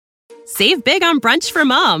Save big on brunch for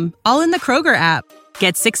mom, all in the Kroger app.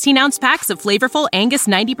 Get 16-ounce packs of flavorful Angus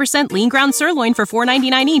 90% lean ground sirloin for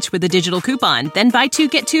 $4.99 each with a digital coupon. Then buy 2,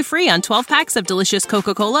 get 2 free on 12 packs of delicious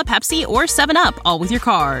Coca-Cola, Pepsi, or 7-Up, all with your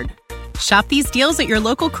card. Shop these deals at your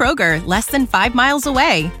local Kroger, less than 5 miles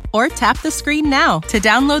away. Or tap the screen now to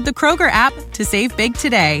download the Kroger app to save big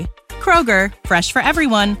today. Kroger, fresh for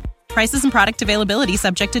everyone. Prices and product availability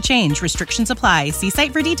subject to change. Restrictions apply. See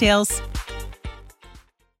site for details.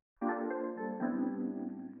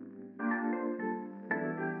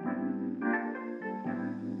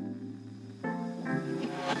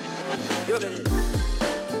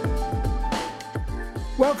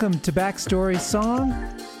 Welcome to Backstory Song.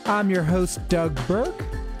 I'm your host, Doug Burke,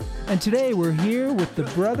 and today we're here with the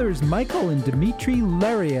brothers Michael and Dimitri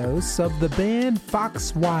Larios of the band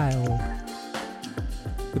Fox Wild.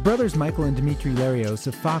 The brothers Michael and Dimitri Larios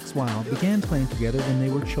of Fox Wild began playing together when they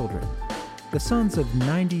were children. The sons of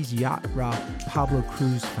 90s yacht rock Pablo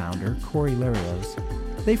Cruz founder Corey Larios,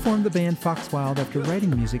 they formed the band Fox Wild after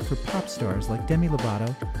writing music for pop stars like Demi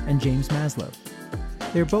Lovato and James Maslow.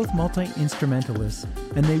 They're both multi-instrumentalists,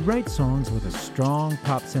 and they write songs with a strong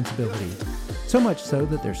pop sensibility, so much so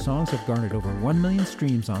that their songs have garnered over 1 million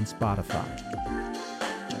streams on Spotify.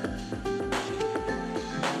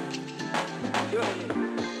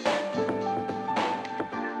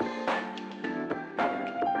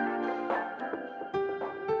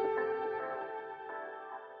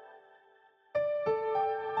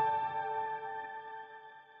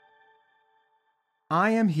 I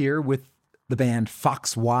am here with the band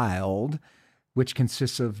Fox Wild, which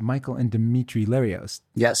consists of Michael and Dimitri Larios.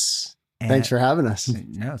 Yes. Thanks for having us.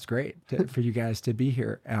 No, it's great for you guys to be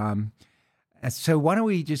here. So why don't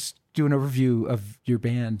we just do an overview of your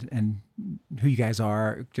band and who you guys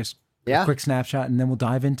are, just a quick snapshot, and then we'll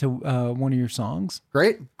dive into one of your songs.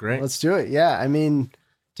 Great. Let's do it. Yeah. I mean,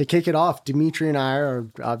 to kick it off, Dimitri and I are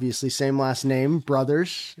obviously same last name,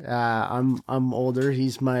 brothers. I'm older.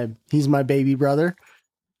 He's my baby brother.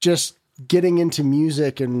 Just getting into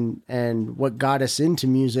music and what got us into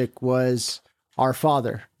music was our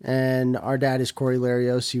father. And our dad is Corey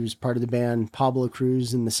Larios. He was part of the band Pablo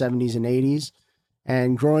Cruz in the 70s and 80s.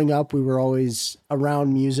 And growing up, we were always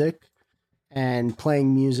around music and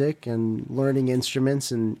playing music and learning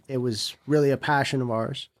instruments. And it was really a passion of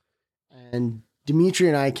ours. And Dimitri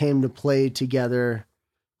and I came to play together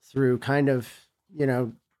through kind of,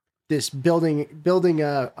 this building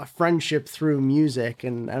a friendship through music.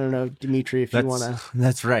 And I don't know, Dimitri, if you want to.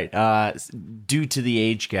 That's right. Due to the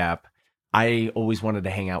age gap, I always wanted to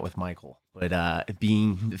hang out with Michael. But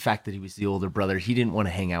being the fact that he was the older brother, he didn't want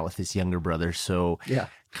to hang out with his younger brother. So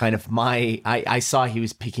kind of I saw he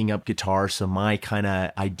was picking up guitar. So my kind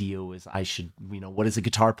of idea was I should, what does a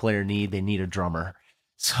guitar player need? They need a drummer.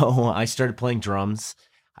 So I started playing drums.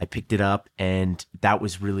 I picked it up, and that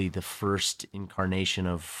was really the first incarnation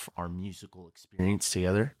of our musical experience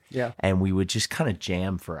together. Yeah. And we would just kind of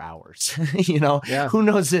jam for hours. Who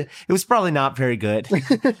knows? It was probably not very good.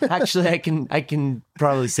 Actually, I can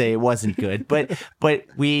probably say it wasn't good. But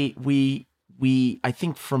we I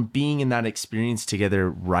think from being in that experience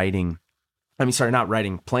together, playing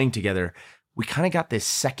together, we kind of got this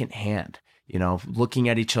second hand. Looking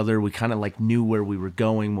at each other, we kind of like knew where we were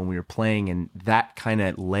going when we were playing, and that kind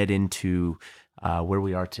of led into where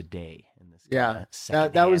we are today. In this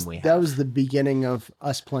that was the beginning of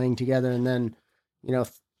us playing together, and then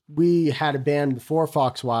we had a band before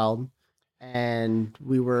Fox Wild, and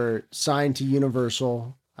we were signed to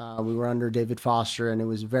Universal. We were under David Foster, and it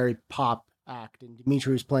was a very pop act. And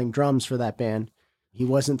Dimitri was playing drums for that band. He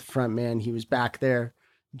wasn't the front man; he was back there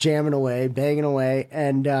jamming away, banging away,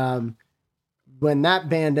 and when that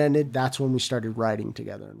band ended, that's when we started writing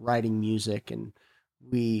together and writing music. And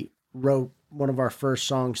we wrote one of our first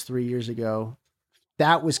songs 3 years ago.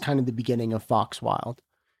 That was kind of the beginning of Fox Wild.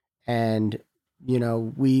 And,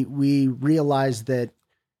 we realized that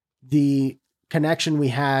the connection we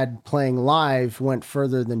had playing live went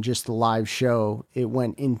further than just the live show. It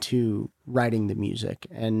went into writing the music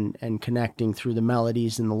and connecting through the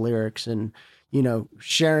melodies and the lyrics and,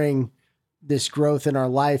 sharing this growth in our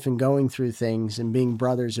life and going through things and being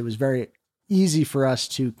brothers. It was very easy for us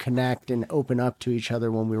to connect and open up to each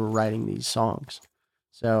other when we were writing these songs.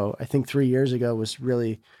 So I think 3 years ago was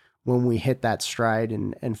really when we hit that stride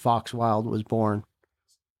and Fox Wild was born.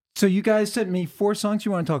 So you guys sent me 4 songs you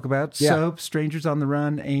want to talk about. Soap, Strangers on the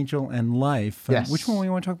Run, Angel, and Life. Yes. Which one do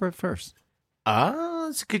you want to talk about first?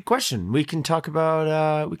 That's a good question. We can talk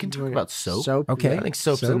about Soap. Okay. I think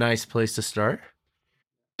Soap's a nice place to start.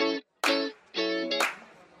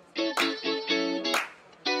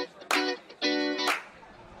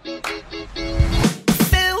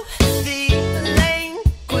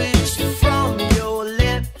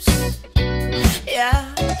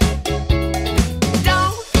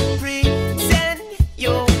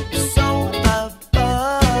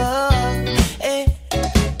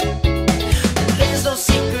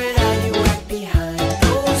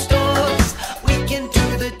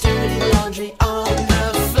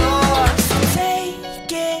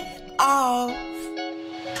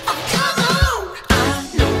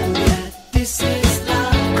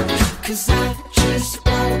 'cause I just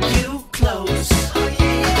want you close. Oh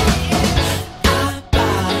yeah. Our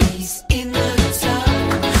bodies in the tub,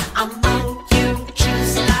 I'm on you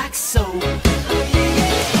just like soap. Oh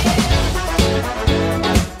yeah.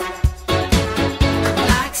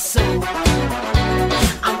 Like soap.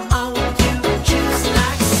 I'm on you just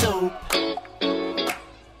like soap.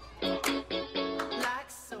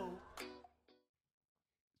 Like soap.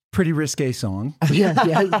 Pretty risque song.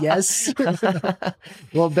 Yes. A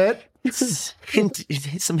little bit.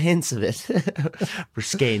 Some hints of it.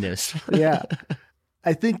 Risqueness. Yeah.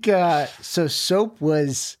 I think so Soap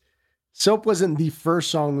wasn't the first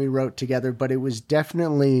song we wrote together, but it was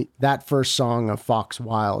definitely that first song of Fox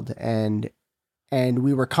Wild. And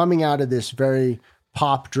we were coming out of this very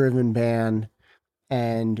pop driven band.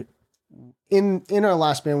 And in our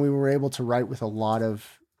last band, we were able to write with a lot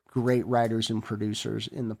of great writers and producers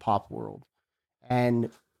in the pop world. And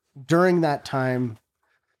during that time,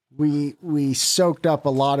 we soaked up a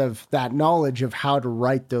lot of that knowledge of how to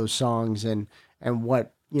write those songs and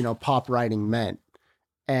what, pop writing meant.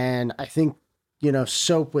 And I think,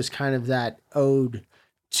 Soap was kind of that ode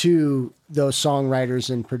to those songwriters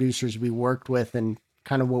and producers we worked with and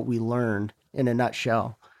kind of what we learned in a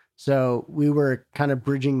nutshell. So we were kind of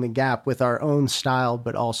bridging the gap with our own style,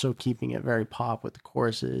 but also keeping it very pop with the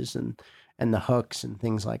choruses and the hooks and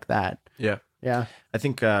things like that. Yeah. Yeah. I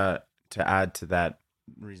think to add to that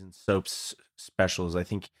reason, Soap's specials, I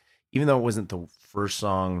think even though it wasn't the first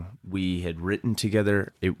song we had written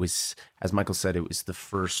together, it was, as Michael said, it was the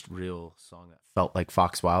first real song that felt like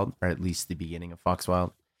Fox Wild, or at least the beginning of Fox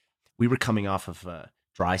Wild. We were coming off of a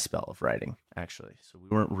dry spell of writing, actually. So we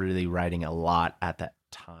weren't really writing a lot at that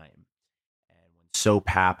time. And when Soap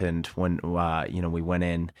happened, when we went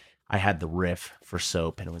in, I had the riff for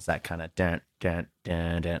Soap, and it was that kind of dun dun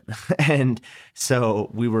dun dun. And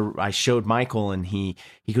so I showed Michael, and he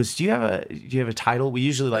goes, do you have a title? We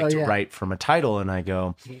usually like to write from a title. And I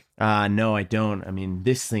go, no, I don't. I mean,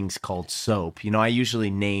 this thing's called Soap. I usually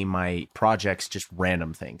name my projects just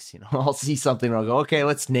random things. I'll see something and I'll go, okay,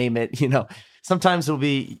 let's name it. Sometimes it'll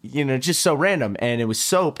be, just so random. And it was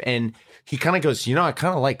Soap. And he kind of goes, I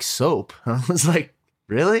kind of like soap. I was like,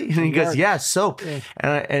 really? And he goes, yeah, Soap. Yeah.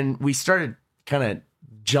 And we started kind of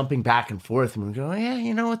jumping back and forth, and we go, yeah,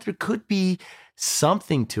 you know what? There could be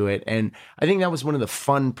something to it. And I think that was one of the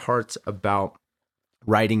fun parts about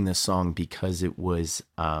writing this song, because it was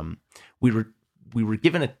we were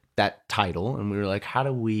given that title, and we were like, how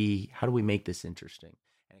do we make this interesting?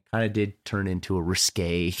 And it kind of did turn into a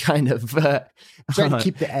risque kind of trying to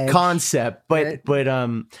keep the edge concept, but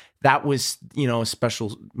right? That was, a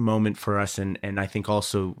special moment for us. And I think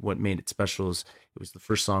also what made it special is it was the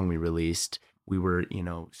first song we released. We were,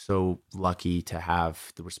 so lucky to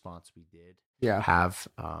have the response we did have.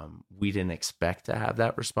 We didn't expect to have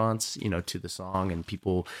that response, to the song, and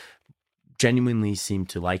people genuinely seemed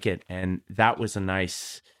to like it. And that was a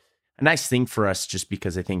nice thing for us, just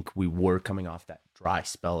because I think we were coming off that dry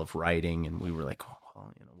spell of writing, and we were like, oh,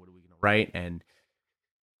 well, what are we going to write? And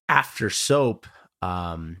after Soap,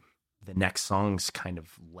 the next songs kind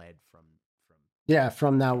of led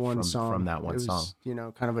from that one song. From that one song.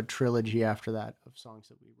 Kind of a trilogy after that of songs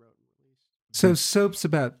that we wrote and released. So Soap's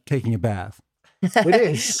about taking a bath. It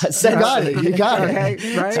is. You got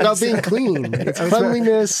it. Right? It's about being clean. It's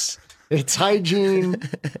cleanliness. It's hygiene.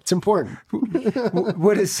 It's important.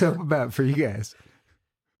 What is Soap about for you guys?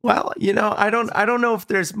 Well, I don't know if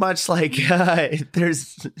there's much like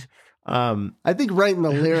there's. I think writing the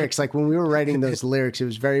lyrics, like when we were writing those lyrics, it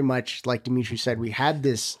was very much like Dimitri said, we had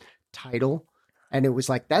this title, and it was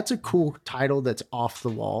like, that's a cool title that's off the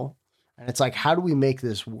wall. And it's like, how do we make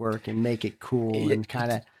this work and make it cool and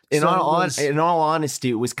kind of... In all honesty,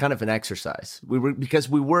 it was kind of an exercise. Because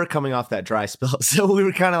we were coming off that dry spell. So we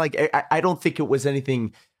were kind of like, I don't think it was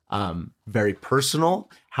anything very personal.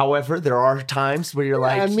 However, there are times where you're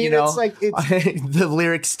like, it's like the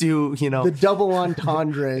lyrics do, the double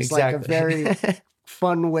entendre is like a very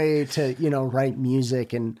fun way to, write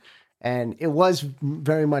music. And it was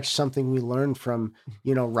very much something we learned from,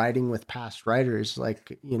 writing with past writers.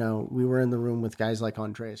 Like, we were in the room with guys like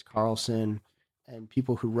Andreas Carlson and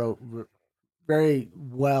people who wrote very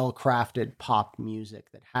well crafted pop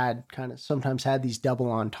music that had sometimes had these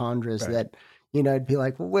double entendres that, it'd be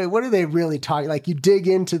like, well, wait, what are they really talking? Like, you dig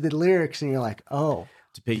into the lyrics and you're like, oh.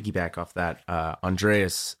 To piggyback off that,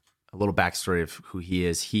 Andreas, a little backstory of who he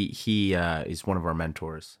is. He is one of our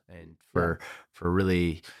mentors, and for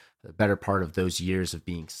really the better part of those years of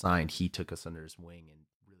being signed, he took us under his wing and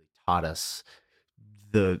really taught us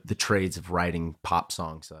the trades of writing pop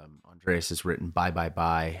songs. Andreas has written Bye Bye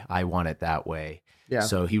Bye, I Want It That Way. Yeah.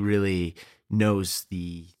 So he really knows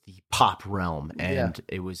the pop realm. And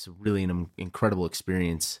it was really an incredible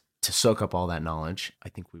experience to soak up all that knowledge. I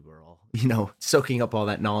think we were all, soaking up all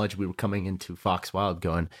that knowledge. We were coming into Fox Wild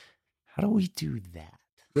going, how do we do that?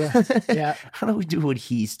 Yeah. How do we do what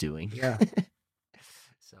he's doing? Yeah.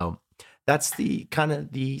 So that's the kind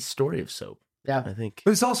of the story of Soap. Yeah. I think.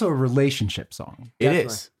 But it's also a relationship song. It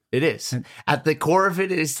is. At the core of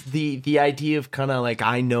it is the idea of kind of like,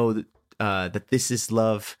 I know that, that this is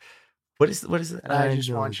love. What is it? I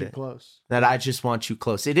just want you close. That I just want you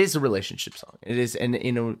close. It is a relationship song. It is, and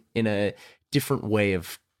in a different way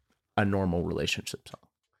of a normal relationship song.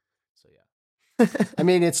 So yeah. I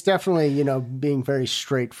mean, it's definitely, being very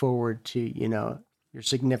straightforward to, your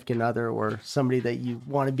significant other or somebody that you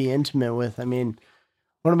want to be intimate with. I mean,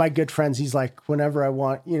 one of my good friends, he's like, whenever I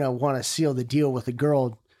want to seal the deal with a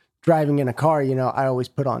girl driving in a car, I always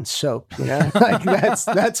put on Soap, like that's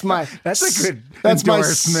a good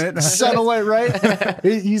endorsement. My subtle way, right?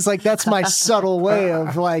 He's like, that's my subtle way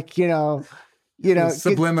of like, subliminal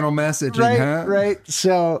messaging, right, huh? Right.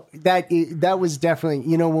 So that was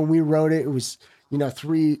definitely, when we wrote it, it was,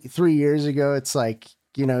 3 years ago. It's like,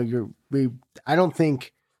 I don't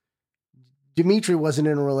think Dimitri wasn't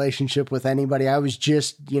in a relationship with anybody. I was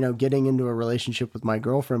just, getting into a relationship with my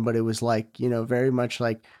girlfriend, but it was like, very much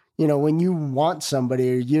like, when you want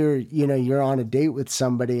somebody or you're on a date with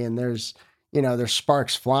somebody and there's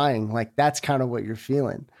sparks flying, like that's kind of what you're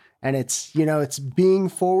feeling. And it's, it's being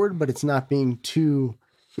forward, but it's not being too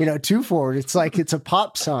forward. It's like, it's a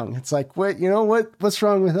pop song. It's like, what's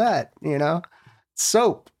wrong with that?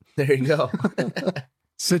 Soap. There you go.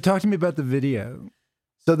 So talk to me about the video.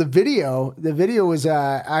 So the video was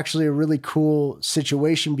actually a really cool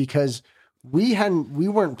situation because we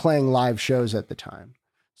weren't playing live shows at the time.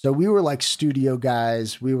 So we were like studio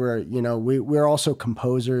guys. We were, we're also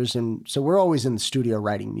composers. And so we're always in the studio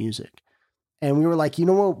writing music. And we were like,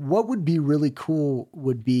 what would be really cool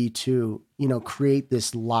would be to, create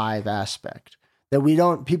this live aspect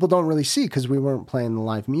that people don't really see because we weren't playing the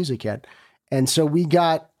live music yet. And so we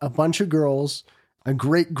got a bunch of girls, a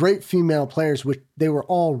great female players, which they were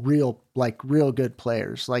all real good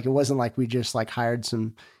players. Like it wasn't like we just like hired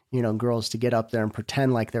some, girls to get up there and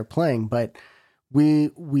pretend like they're playing, but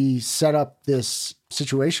we set up this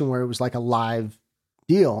situation where it was like a live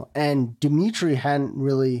deal. And Dimitri hadn't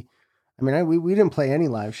really, we didn't play any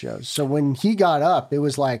live shows. So when he got up, it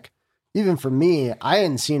was like, even for me, I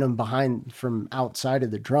hadn't seen him from outside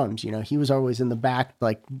of the drums. He was always in the back,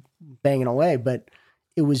 like banging away, but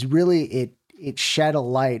it was really, it shed a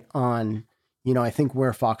light on, I think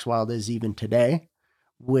where Fox Wild is even today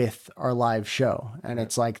with our live show. And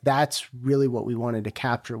it's like, that's really what we wanted to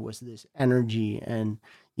capture was this energy and,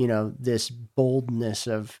 this boldness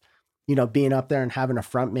of, being up there and having a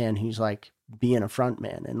front man who's like being a front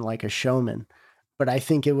man and like a showman. But I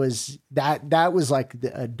think it was that was like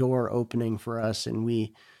a door opening for us. And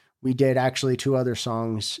we did actually 2 other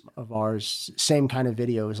songs of ours, same kind of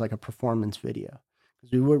video, it was like a performance video.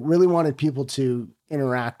 Because we really wanted people to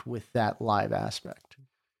interact with that live aspect.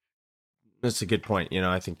 That's a good point.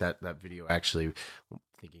 I think that video actually,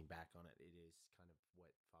 thinking back on it, it is kind of what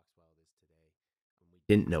Fox Wild is today.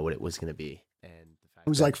 We didn't know what it was going to be, and the fact it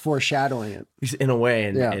was like foreshadowing it in a way,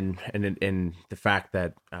 and the fact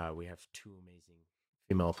that we have 2 amazing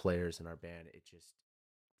female players in our band. It just,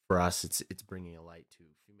 for us, it's bringing a light to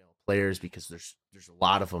female players because there's a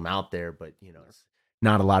lot of them out there, but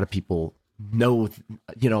not a lot of people know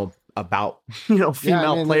about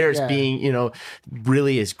female players being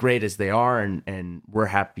really as great as they are, and we're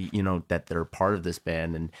happy that they're part of this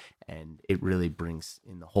band, and it really brings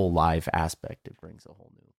in the whole live aspect, it brings a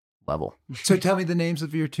whole new level. So tell me the names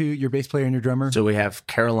of your bass player and your drummer. So we have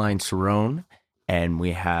Caroline Cerrone, and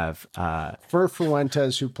we have Fer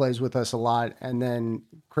Fuentes, who plays with us a lot, and then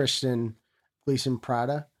Kristen Gleason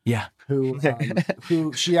Prada. Yeah. Who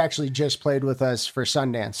she actually just played with us for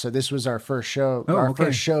Sundance. So this was our first show,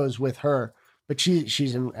 first shows with her, but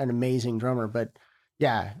she's an amazing drummer. But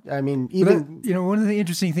yeah, even, one of the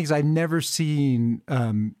interesting things, I've never seen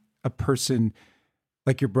a person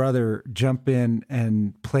like your brother jump in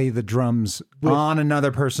and play the drums on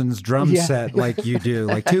another person's drum set like you do.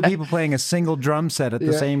 Like 2 people playing a single drum set at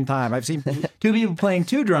the same time. I've seen 2 people playing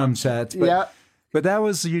 2 drum sets. But that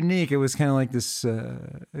was unique. It was kind of like this.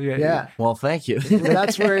 Well, thank you.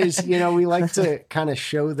 That's where we like to kind of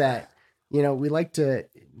show that, we like to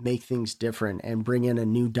make things different and bring in a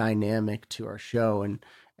new dynamic to our show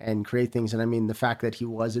and create things. And the fact that he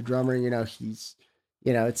was a drummer, he's,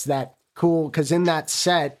 it's that cool. Cause in that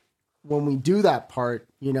set, when we do that part,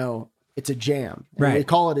 it's a jam. And we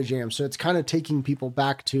call it a jam. So it's kind of taking people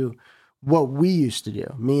back to what we used to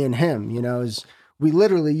do, me and him, is we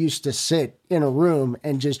literally used to sit in a room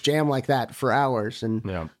and just jam like that for hours.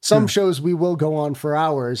 And some shows we will go on for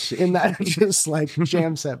hours in that just like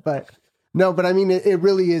jam set. But no, but I mean, it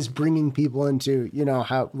really is bringing people into, you know,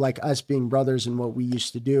 how like us being brothers and what we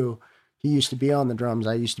used to do. He used to be on the drums.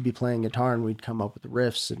 I used to be playing guitar, and we'd come up with the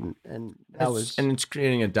riffs, and it's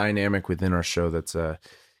creating a dynamic within our show that's a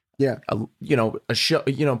show,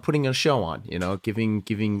 you know, putting a show on, you know,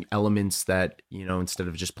 giving elements that, you know, instead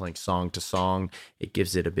of just playing song to song, it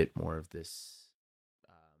gives it a bit more of this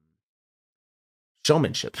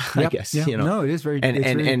showmanship, I guess. You know, no, it is very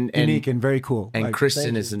unique and very cool. And like,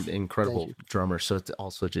 Kristen is an incredible drummer, so it's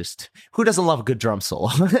also just, who doesn't love a good drum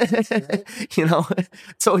solo? You know,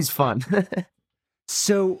 it's always fun.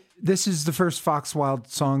 So this is the first Fox Wild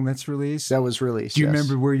song that's released. That was released. Do you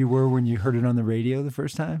remember where you were when you heard it on the radio the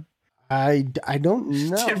first time? I don't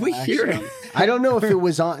know. Did we hear it? I don't know if it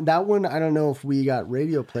was on that one. I don't know if we got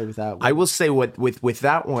radio play with that one. I will say with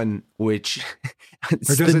that one, which it's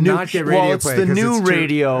or does it not get radio play? The new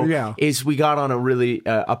radio is we got on a really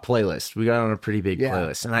a playlist. We got on a pretty big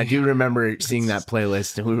playlist, and I do remember seeing that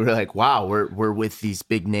playlist, and we were like, "Wow, we're with these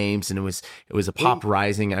big names." And it was a Pop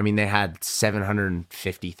Rising. I mean, they had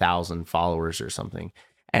 750,000 followers or something,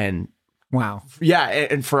 and. Wow. Yeah.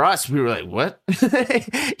 And for us, we were like, what?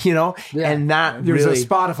 You know? Yeah. And that there was a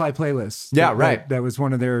Spotify playlist. Yeah, right. That was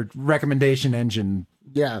one of their recommendation engine.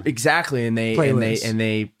 Yeah. Exactly. And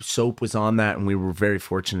they Soap was on that, and we were very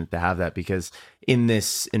fortunate to have that, because in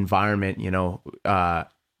this environment, you know,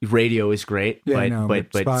 radio is great, but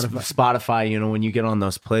Spotify, you know, when you get on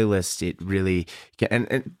those playlists, it really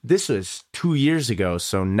and this was 2 years ago.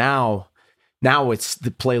 So now it's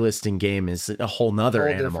the playlisting game is a whole nother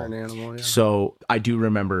animal. Yeah. So I do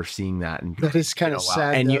remember seeing that, and that is kind of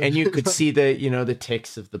sad. And you could see the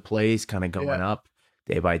ticks of the plays kind of going up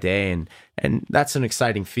day by day, and that's an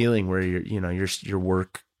exciting feeling where your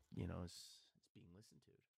work, you know, is being listened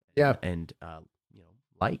to. Yeah. And you know,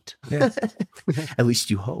 liked. Yeah. At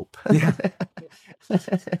least you hope. Yeah.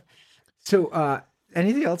 So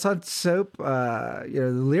anything else on Soap? You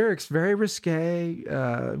know, the lyrics, very risque.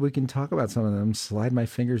 We can talk about some of them. Slide my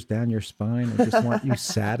fingers down your spine. I just want you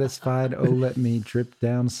satisfied. Oh, let me drip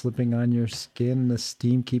down, slipping on your skin. The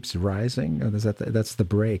steam keeps rising. Oh, that's the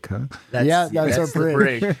break, huh? That's our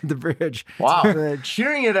bridge. The bridge. Wow.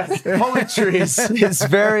 Hearing it as poetry is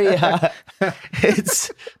very, I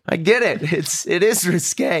get it. It is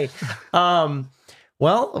risque.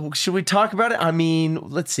 Well, should we talk about it? I mean,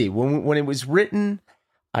 let's see. When it was written,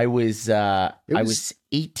 I was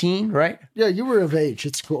 18, right? Yeah, you were of age.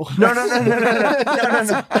 It's cool. No. I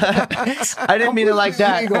didn't mean it like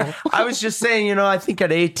that. I was just saying, you know, I think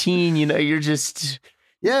at 18, you know, you're just.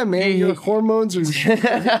 Yeah, man, your hormones are just.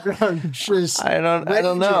 I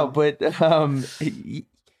don't know, but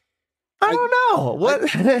I don't know what.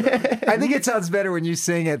 I think it sounds better when you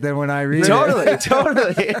sing it than when I read it. Totally.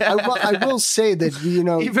 I will say that, you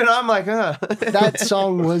know, even I'm like, that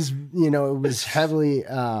song was, you know, it was heavily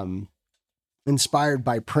inspired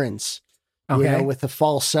by Prince. Okay. You know, with the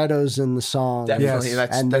falsettos in the song, definitely,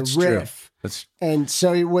 and that's the riff. True. And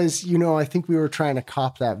so it was, you know, I think we were trying to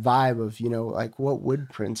cop that vibe of, you know, like, what would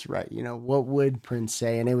Prince write? You know, what would Prince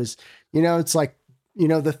say? And it was, you know, it's like, you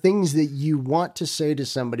know, the things that you want to say to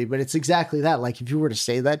somebody, but it's exactly that. Like if you were to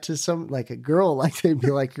say that to like a girl, like they'd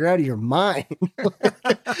be like, you're out of your mind.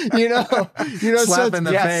 you know, slap in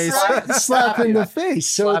the face, slap in the face.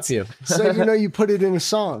 So so, you know, you put it in a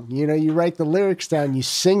song, you know, you write the lyrics down, you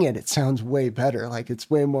sing it. It sounds way better. Like it's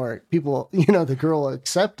way more people, you know, the girl will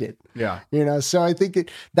accept it. Yeah. You know, so I think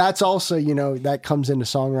that's also, you know, that comes into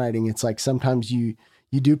songwriting. It's like, sometimes you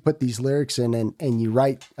do put these lyrics in and you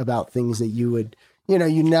write about things that you would, you know,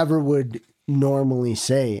 you never would normally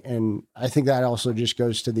say. And I think that also just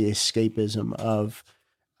goes to the escapism of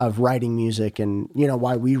writing music and, you know,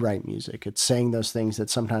 why we write music. It's saying those things that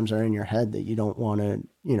sometimes are in your head that you don't want to,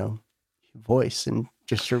 you know, voice in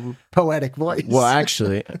just your poetic voice. Well,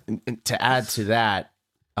 actually, to add to that,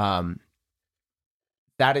 that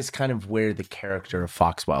is kind of where the character of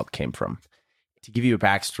Fox Wild came from. To give you a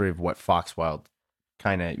backstory of what Fox Wild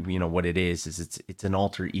kind of, you know, what it is it's an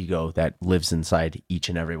alter ego that lives inside each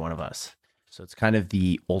and every one of us. So it's kind of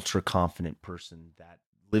the ultra confident person that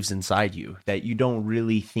lives inside you that you don't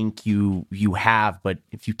really think you have, but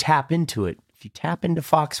if you tap into it, if you tap into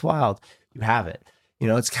Fox Wild, you have it. You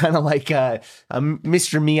know, it's kind of like a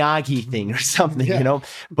Mr. Miyagi thing or something, you know,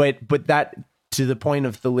 but that, to the point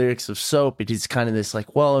of the lyrics of Soap, it is kind of this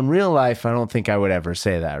like, well, in real life, I don't think I would ever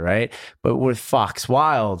say that, right? But with Fox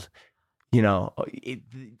Wild, you know,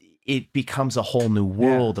 it becomes a whole new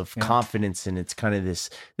world of confidence, and it's kind of this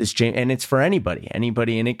and it's for anybody, and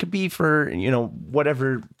it could be for, you know,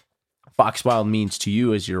 whatever Fox Wild means to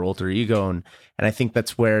you as your alter ego. And I think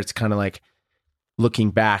that's where it's kind of like,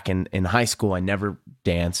 looking back in high school, I never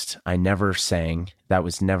danced. I never sang. That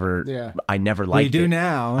was never, I never liked it. You do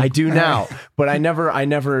now. I do now, but I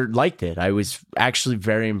never liked it. I was actually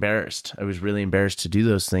very embarrassed. I was really embarrassed to do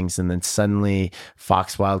those things. And then suddenly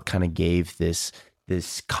Fox Wild kind of gave this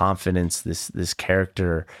confidence, this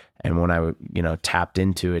character. And when I, you know, tapped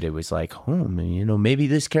into it, it was like, oh, you know, maybe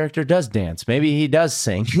this character does dance. Maybe he does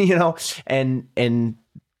sing, you know, and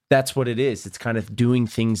that's what it is. It's kind of doing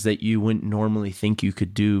things that you wouldn't normally think you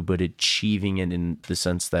could do, but achieving it in the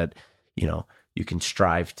sense that, you know, you can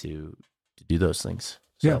strive to do those things.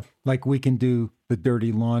 So. Yeah, like we can do the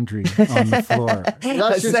dirty laundry on the floor.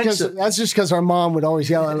 That's just because our mom would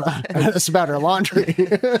always yell at us about our laundry.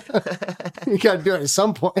 You got to do it at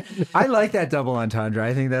some point. I like that double entendre.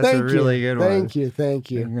 I think that's a really good one.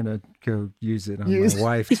 Thank you. I'm going to go use it on my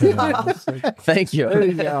wife tonight. Thank you. There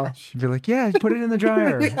you go. She'd be like, yeah, put it in the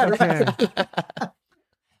dryer. Okay.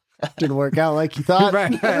 Didn't work out like you thought.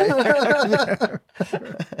 Right.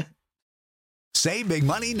 Save big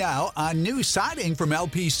money now on new siding from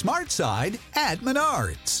LP SmartSide at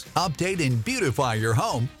Menards. Update and beautify your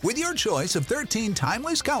home with your choice of 13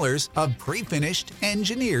 timeless colors of pre-finished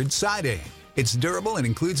engineered siding. It's durable and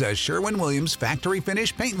includes a Sherwin-Williams factory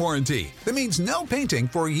finish paint warranty that means no painting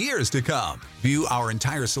for years to come. View our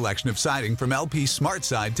entire selection of siding from LP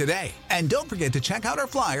SmartSide today. And don't forget to check out our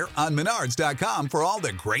flyer on Menards.com for all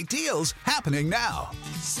the great deals happening now.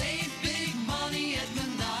 Save big money at Menards.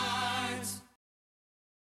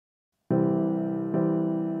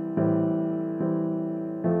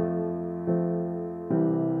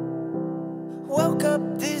 Woke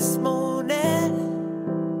up this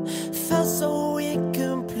morning, felt so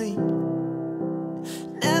incomplete.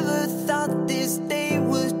 Never thought this day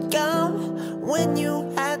would come when you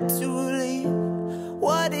had to leave.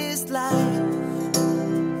 What is life?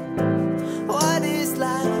 What is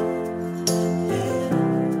life? Yeah.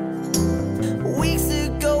 Weeks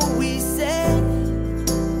ago we said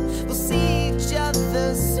we'll see each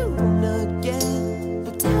other soon again,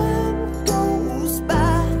 but time goes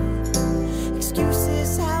by.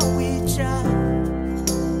 Excuses how we try.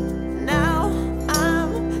 Now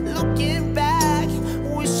I'm looking back,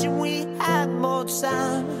 wishing we had more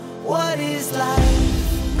time. What is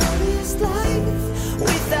life? What is life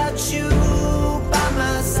without you by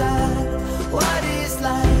my side? What is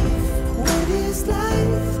life? What is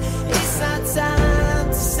life? It's not time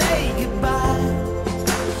to say goodbye.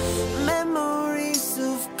 Memories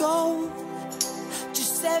of gold,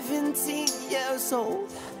 just 17 years old.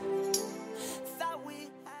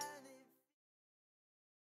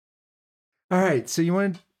 All right, so you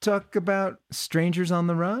want to talk about Strangers on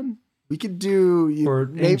the Run? We could do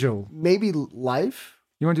Angel. Maybe Life.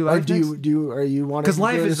 You want to do Life? Are you want? Because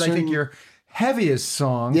Life is, I think, your heaviest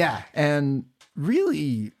song. Yeah, and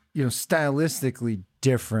really, you know, stylistically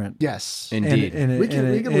different. Yes, indeed. We can in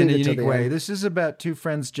a lead it unique to way. end. This is about two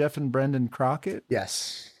friends, Jeff and Brendan Crockett.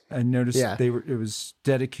 Yes, I noticed it was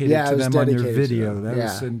dedicated to it was them on your dedicated to video. them. That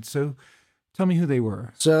was, and so tell me who they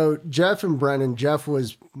were. So Jeff and Brendan. Jeff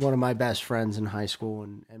was one of my best friends in high school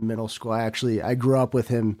and middle school. I grew up with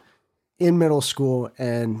him in middle school,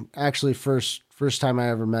 and actually first time I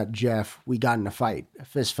ever met Jeff, we got in a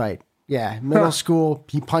fist fight. Yeah, middle school.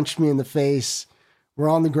 He punched me in the face. We're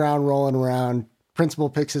on the ground rolling around. Principal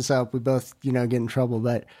picks us up. We both, you know, get in trouble.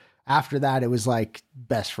 But after that, it was like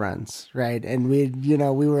best friends, right? And we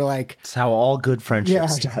were like, it's how all good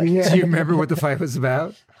friendships start. Do you remember what the fight was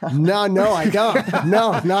about? No, I don't.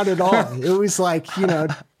 No, not at all. It was like, you know,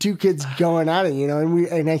 two kids going at it, you know,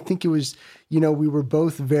 and I think it was, you know, we were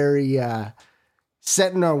both very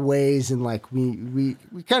set in our ways, and like we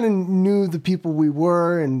kind of knew the people we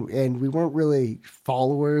were, and we weren't really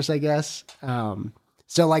followers, I guess.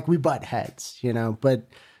 So like we butt heads, you know, but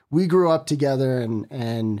we grew up together,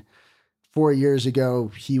 and 4 years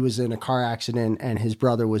ago he was in a car accident and his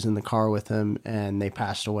brother was in the car with him and they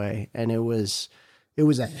passed away, and it was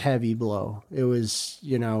a heavy blow. It was,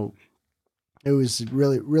 you know, it was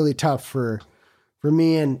really, really tough for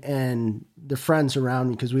me and the friends around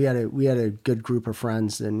me, because we had a good group of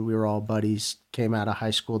friends and we were all buddies, came out of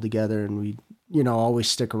high school together, and we, you know, always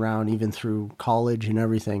stick around even through college and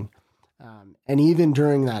everything. And even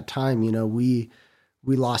during that time, you know, we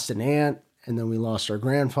lost an aunt, and then we lost our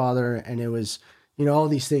grandfather, and it was, you know, all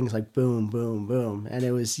these things like boom, boom, boom. And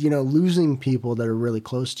it was, you know, losing people that are really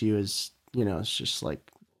close to you is, you know, it's just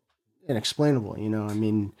like inexplainable, you know. I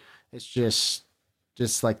mean, it's just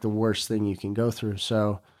like the worst thing you can go through.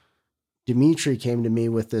 So Dimitri came to me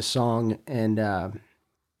with this song, and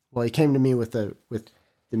he came to me with the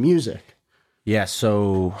music. Yeah,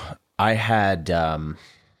 so I had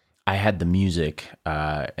the music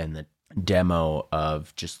and the demo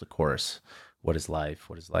of just the chorus. What is life?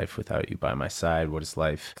 What is life without you by my side? What is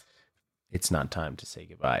life? It's not time to say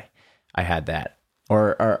goodbye. I had that,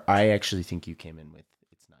 or I actually think you came in with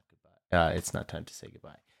it's not goodbye. It's not time to say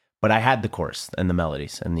goodbye. But I had the chorus and the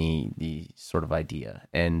melodies and the sort of idea,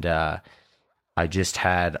 and I just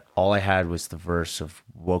had all I had was the verse of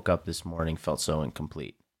woke up this morning, felt so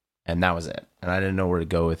incomplete. And that was it. And I didn't know where to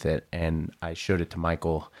go with it. And I showed it to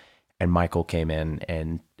Michael, and Michael came in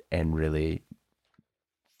and really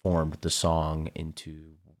formed the song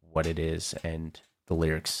into what it is and the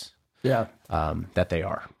lyrics that they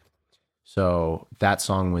are. So that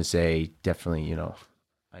song was definitely,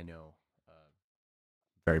 I know,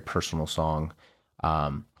 very personal song.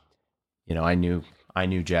 I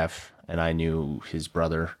knew Jeff, and I knew his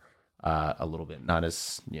brother a little bit, not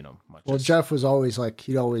as much. Well, Jeff was always like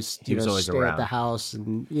he was always stay around at the house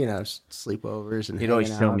and sleepovers, and he'd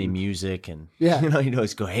always show me music, and he'd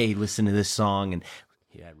always go, "Hey, listen to this song," and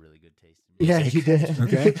he had really good taste in music. Yeah, he did.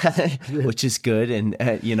 Okay, which is good, and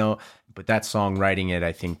but that song, writing it,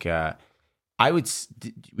 I think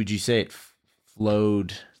would you say it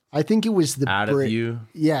flowed? I think it was the out of you.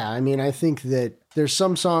 Yeah, I mean, I think that there's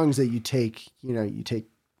some songs that you take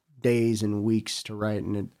days and weeks to write,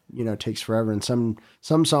 and it takes forever. And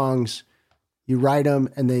some songs you write them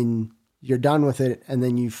and then you're done with it, and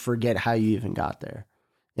then you forget how you even got there.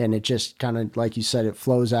 And it just kind of, like you said, it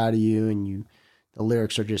flows out of you, and the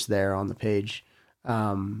lyrics are just there on the page.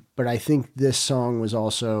 But I think this song was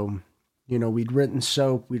also, we'd written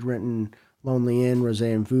Soap, we'd written Lonely Inn,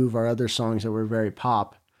 Rosé and Vouv, our other songs that were very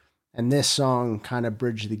pop. And this song kind of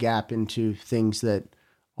bridged the gap into things that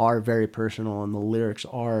are very personal, and the lyrics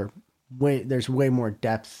are there's way more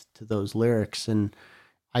depth to those lyrics. And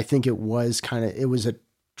I think it was a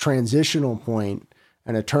transitional point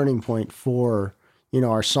and a turning point for,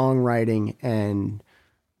 our songwriting and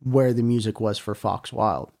where the music was for Fox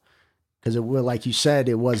Wild. Because like you said,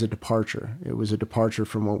 it was a departure. It was a departure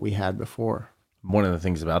from what we had before. One of the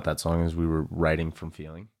things about that song is we were writing from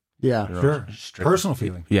feeling. Yeah, sure. Personal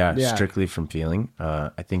feeling. Yeah, strictly from feeling.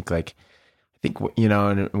 I think,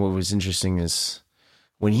 and what was interesting is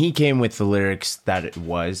when he came with the lyrics that it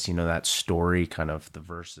was, that story, kind of the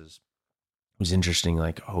verses, was interesting.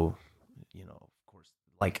 Like, of course,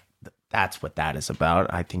 that's what that is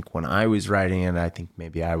about. I think when I was writing it, I think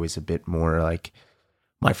maybe I was a bit more like,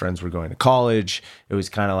 my friends were going to college. It was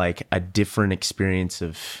kind of like a different experience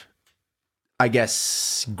of, I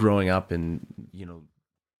guess, growing up and,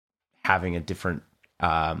 having a different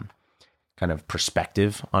kind of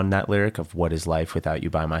perspective on that lyric of what is life without you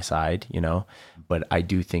by my side, But I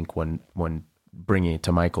do think when bringing it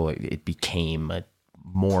to Michael, it became a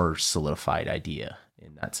more solidified idea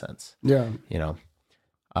in that sense. Yeah.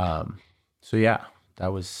 So yeah,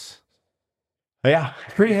 that was,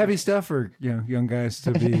 pretty heavy stuff for young guys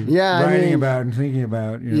to be writing about and thinking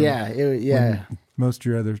about. Most of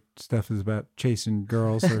your other stuff is about chasing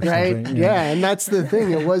girls or right? something. Yeah, and that's the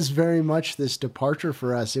thing. It was very much this departure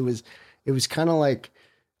for us. It was kind of like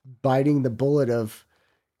biting the bullet of,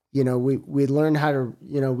 we learned how to,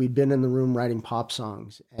 we'd been in the room writing pop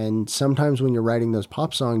songs. And sometimes when you're writing those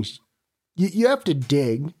pop songs, you have to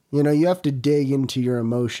dig, you have to dig into your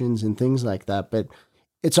emotions and things like that. But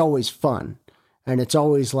it's always fun. And it's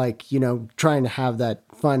always like, trying to have that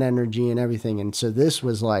fun energy and everything. And so this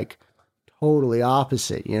was like totally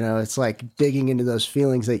opposite. It's like digging into those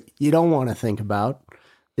feelings that you don't want to think about,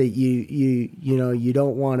 that you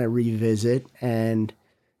don't want to revisit. And,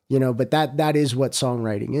 but that is what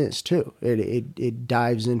songwriting is too. It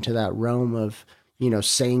dives into that realm of,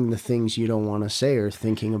 saying the things you don't want to say or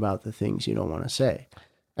thinking about the things you don't want to say.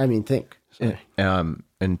 I mean, think.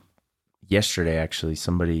 And yesterday, actually,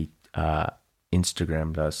 somebody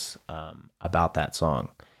Instagrammed us about that song,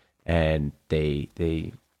 and they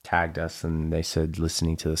tagged us and they said,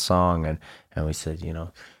 listening to the song, and we said,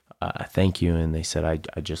 thank you. And they said,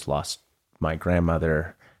 I just lost my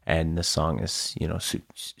grandmother, and the song is,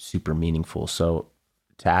 super meaningful. So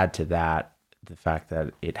to add to that, the fact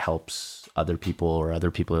that it helps other people or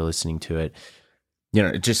other people are listening to it,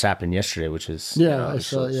 it just happened yesterday, which is, I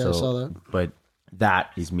saw that. But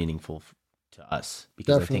that is meaningful to us,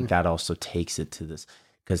 because Definitely. I think that also takes it to this,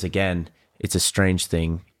 because again, it's a strange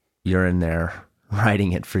thing. You're in there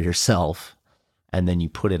writing it for yourself, and then you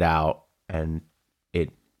put it out and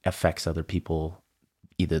it affects other people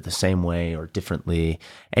either the same way or differently.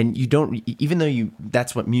 And you don't, even though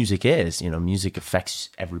that's what music is, music affects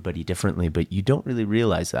everybody differently, but you don't really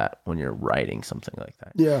realize that when you're writing something like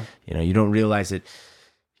that. Yeah. You don't realize it,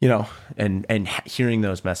 and hearing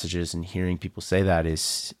those messages and hearing people say that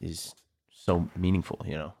is so meaningful,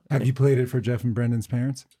 Have you played it for Jeff and Brendan's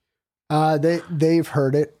parents? They've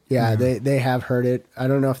heard it. Yeah, they have heard it. I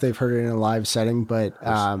don't know if they've heard it in a live setting, but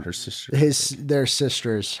her sister, their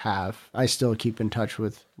sisters have. I still keep in touch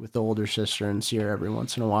with the older sister and see her every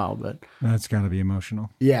once in a while. But that's got to be emotional.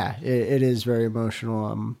 Yeah, it is very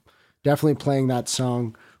emotional. Definitely playing that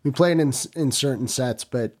song. We play it in certain sets,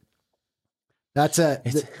 but that's a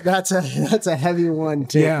heavy one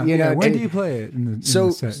too. Yeah, when do you play it? In the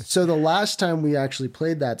set? So the last time we actually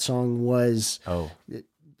played that song was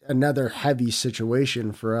another heavy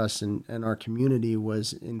situation for us and our community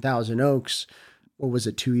was in Thousand Oaks. What was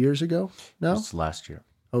it, 2 years ago? No, it was last year.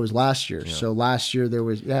 Oh, it was last year. Yeah. So last year there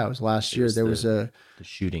was a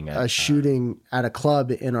shooting at a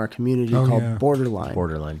club in our community called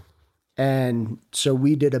Borderline. And so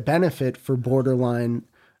we did a benefit for Borderline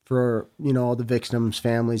for all the victims'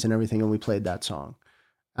 families and everything, and we played that song.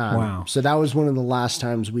 Wow! So that was one of the last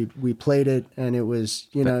times we played it, and it was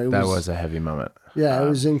that was a heavy moment. Yeah, it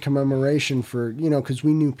was in commemoration for because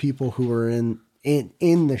we knew people who were in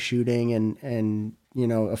the shooting and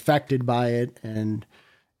affected by it, and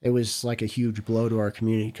it was like a huge blow to our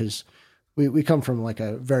community because we come from like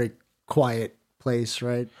a very quiet place,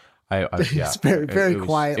 right? It's very very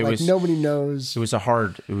quiet. Nobody knows. It was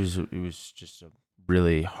just a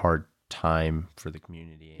really hard time for the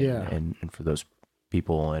community and for those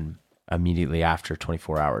people. And immediately after,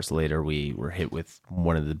 24 hours later, we were hit with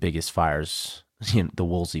one of the biggest fires, the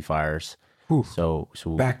Woolsey fires. Ooh. So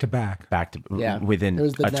back to back It within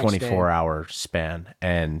was the a next 24-hour span.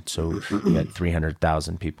 And so we had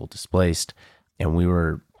 300,000 people displaced, and we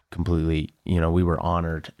were completely, we were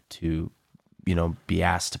honored to, be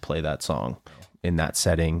asked to play that song in that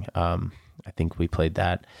setting. I think we played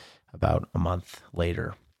that about a month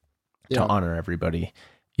later to honor everybody.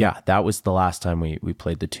 Yeah, that was the last time we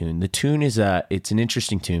played the tune. The tune is it's an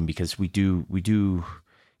interesting tune because we do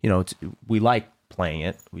we like playing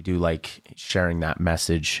it. We do like sharing that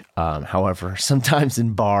message. However, sometimes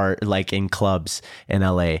in clubs in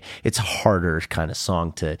LA, it's a harder kind of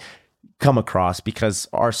song to come across because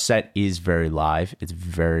our set is very live. It's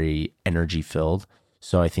very energy filled.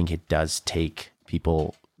 So I think it does take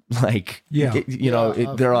people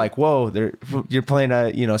they're like, whoa, you're playing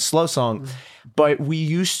a slow song. But we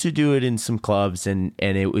used to do it in some clubs, and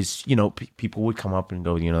it was people would come up and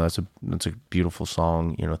go, that's a beautiful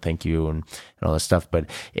song, thank you and all that stuff. But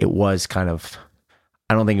it was kind of,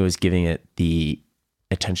 I don't think it was giving it the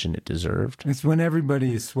attention it deserved. It's when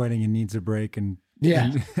everybody is sweating and needs a break, and you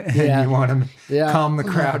want to calm the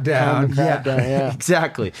crowd down.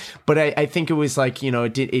 Exactly. But I think it was like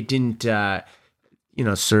it didn't.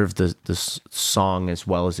 Serve the song as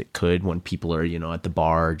well as it could when people are, at the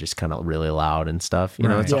bar just kind of really loud and stuff.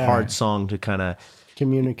 It's a hard song to kind of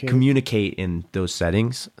communicate in those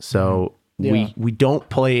settings. So we don't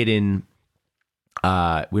play it in,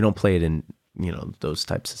 those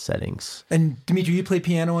types of settings. And Dimitri, you play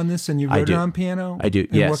piano on this, and you wrote it on piano? I do,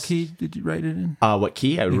 and yes. What key did you write it in? What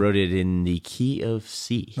key? I wrote it in the key of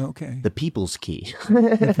C. Okay. The People's Key.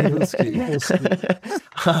 The People's Key.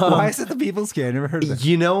 Why is it the People's Key? I never heard of that.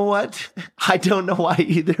 You know what? I don't know why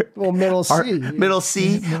either. Well, middle C. Middle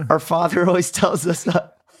C. Our father always tells us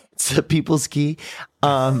it's the People's Key.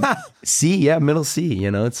 C, middle C.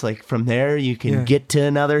 It's like from there you can get to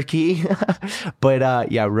another key. But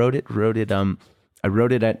I wrote it. I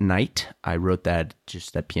wrote it at night. I wrote that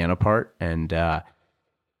piano part, and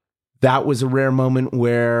that was a rare moment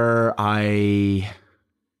where I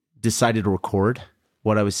decided to record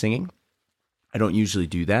what I was singing. I don't usually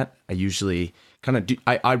do that. I usually kind of do.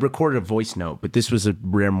 I recorded a voice note, but this was a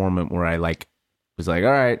rare moment where I was like,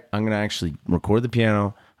 all right, I'm gonna actually record the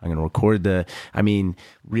piano. I'm going to record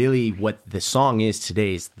really what the song is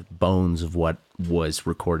today is the bones of what was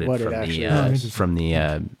recorded from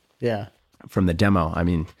the demo. I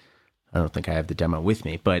mean, I don't think I have the demo with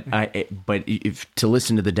me, but if to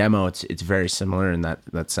listen to the demo, it's very similar in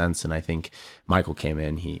that sense. And I think Michael came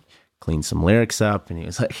in, he cleaned some lyrics up, and he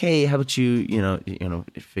was like, hey, how about you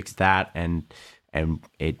fix that? And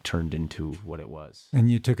it turned into what it was. And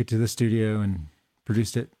you took it to the studio and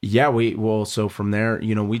produced it? Yeah, so from there,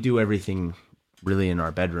 we do everything really in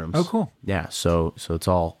our bedrooms. Oh, cool. Yeah, so it's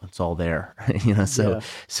all there.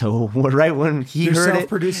 So right when You're heard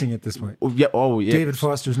self-producing at this point. Yeah. Oh, yeah. David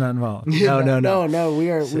Foster's not involved. No.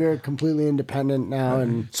 We are completely independent now,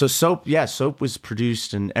 and so Soap was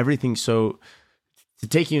produced and everything. So to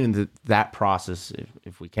take you into that process,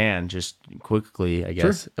 if we can, just quickly, I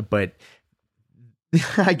guess. Sure. But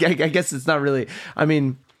I guess it's not really. I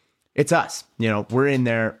mean, it's us. We're in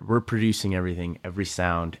there. We're producing everything. Every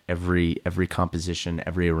sound, every composition,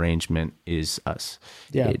 every arrangement is us.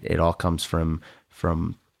 Yeah. It all comes from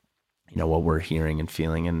what we're hearing and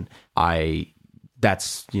feeling, and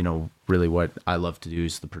that's really what I love to do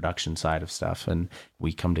is the production side of stuff, and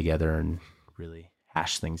we come together and really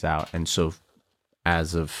hash things out. And so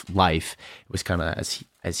as of Life, it was kind of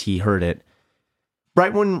as he heard it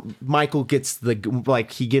right when Michael gets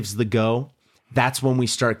he gives the go, that's when we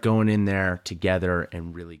start going in there together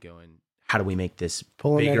and really going, how do we make this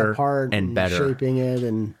pulling bigger it apart and better, shaping it,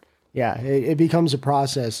 and it becomes a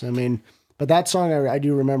process. I mean, but that song I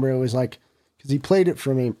do remember, it was like, because he played it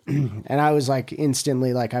for me and I was like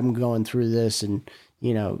instantly like, I'm going through this, and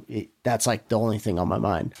that's like the only thing on my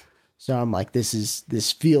mind. So I'm like,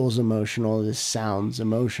 this feels emotional, this sounds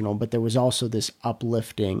emotional, but there was also this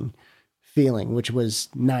uplifting feeling, which was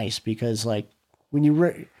nice, because like when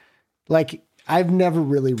you I've never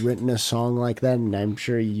really written a song like that, and I'm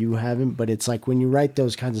sure you haven't, but it's like when you write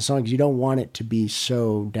those kinds of songs, you don't want it to be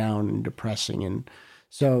so down and depressing. And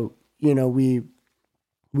so,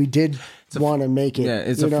 we did want to make it. Yeah,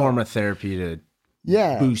 it's a form of therapy to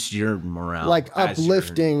boost your morale. Like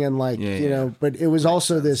uplifting and like, but it was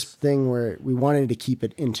also this thing where we wanted to keep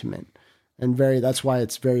it intimate and that's why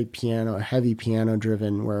it's very heavy piano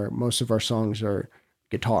driven, where most of our songs are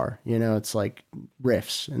guitar, it's like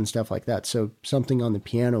riffs and stuff like that. So something on the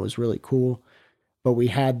piano was really cool, but we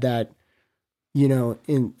had that,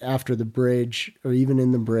 in after the bridge or even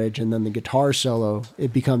in the bridge, and then the guitar solo,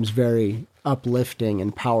 it becomes very uplifting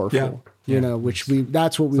and powerful, which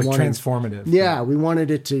that's what we wanted. Transformative. Yeah. We wanted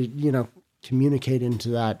it to, communicate into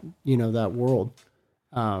that, that world.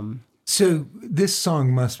 So this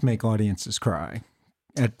song must make audiences cry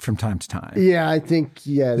from time to time. Yeah, I think,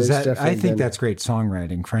 I think that's great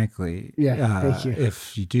songwriting, frankly. Yeah, thank you.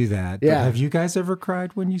 If you do that. Yeah. But have you guys ever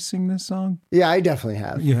cried when you sing this song? Yeah, I definitely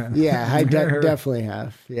have. Yeah, I definitely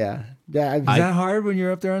have. Yeah. Is that hard when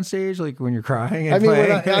you're up there on stage, like when you're crying and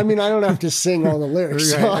playing? I don't have to sing all the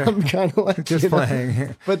lyrics, so I'm kind of like just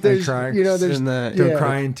playing. But there's, there's don't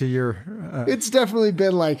cry into your. It's definitely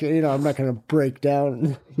been like, I'm not going to break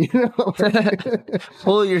down,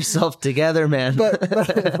 Pull yourself together, man.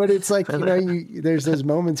 But it's like, there's those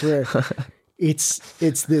moments where it's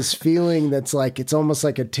this feeling that's like, it's almost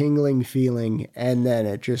like a tingling feeling, and then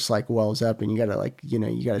it just like wells up, and you gotta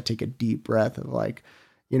you gotta take a deep breath of like,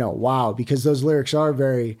 wow, because those lyrics are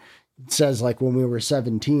very, it says like when we were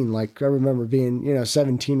 17, like I remember being,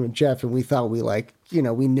 17 with Jeff, and we thought we like,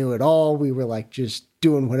 we knew it all. We were like just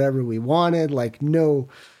doing whatever we wanted. Like nothing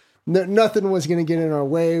was going to get in our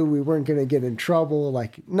way. We weren't going to get in trouble.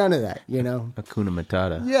 Like none of that, Hakuna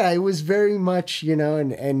Matata. Yeah, it was very much,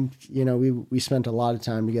 and we spent a lot of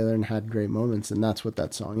time together and had great moments, and that's what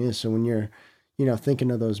that song is. So when you're, thinking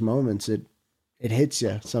of those moments, it hits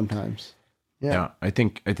you sometimes. Yeah, I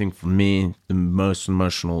think for me, the most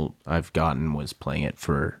emotional I've gotten was playing it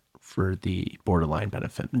for the Borderline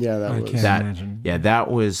benefit. Yeah, that I was can't imagine. Yeah,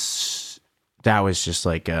 that was just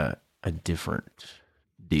like a different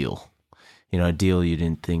deal. A deal you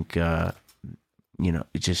didn't think. It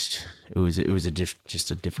was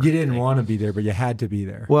just a different. You didn't thing. want to be there, but you had to be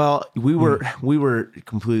there. Well, we were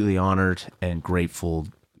completely honored and grateful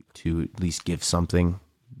to at least give something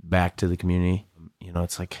back to the community.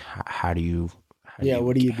 It's like, what do you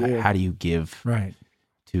do? How do you give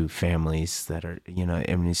to families that are,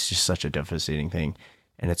 it's just such a devastating thing.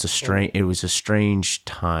 And it was a strange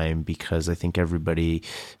time, because I think everybody,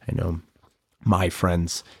 I know my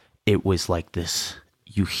friends, it was like this,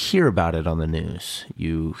 you hear about it on the news,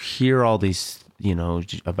 you hear all these,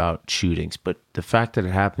 about shootings, but the fact that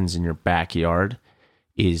it happens in your backyard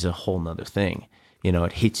is a whole nother thing.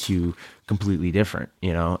 It hits you completely different,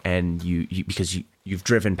 and you because you've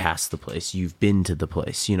driven past the place, you've been to the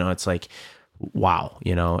place, it's like, wow,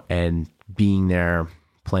 and being there,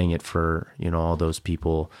 playing it for, all those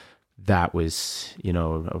people, that was,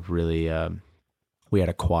 a really, we had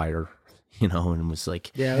a choir, and it was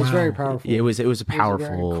like, yeah, it was very powerful. It was a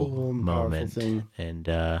powerful cool moment. Powerful and,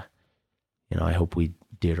 I hope we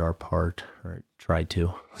did our part, or tried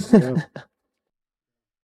to. Yeah.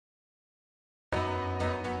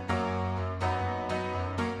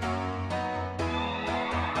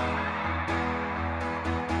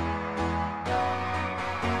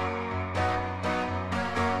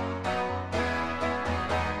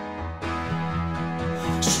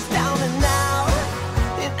 She's down and out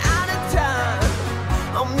and out of time.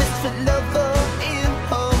 A misfit lover in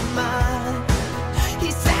her mind.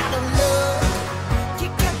 He's out of love,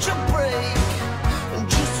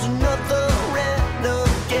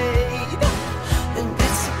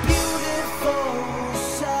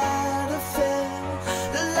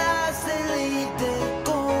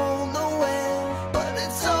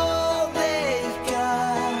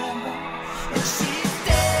 And she's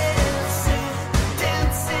dancing,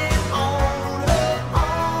 dancing on her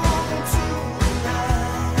own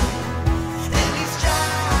tonight. And he's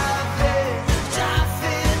driving,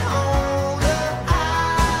 driving on the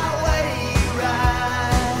highway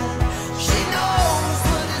ride. She knows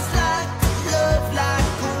what it's like to love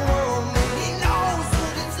like a woman. He knows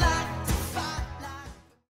what it's like to fight like.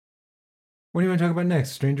 What do you want to talk about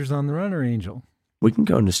next? Strangers on the Run or Angel? We can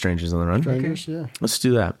go into Strangers on the Run. Strangers, yeah. Let's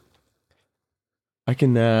do that. I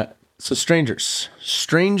can, so Strangers.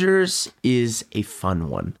 Strangers is a fun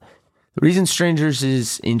one. The reason Strangers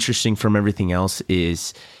is interesting from everything else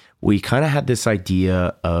is we kind of had this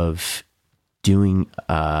idea of doing,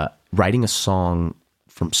 writing a song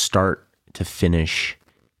from start to finish,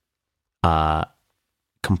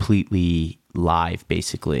 completely live,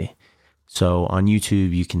 basically. So on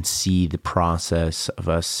YouTube, you can see the process of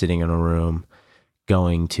us sitting in a room,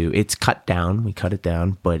 going to, it's cut down, we cut it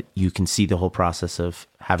down, but you can see the whole process of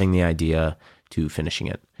having the idea to finishing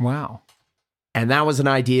it. Wow. And that was an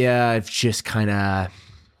idea of just kind of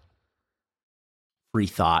free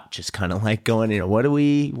thought, just kind of like going, what do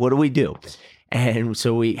we do? And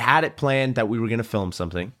so we had it planned that we were going to film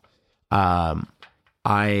something. And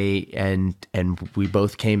we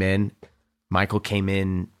both came in. Michael came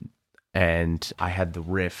in, and I had the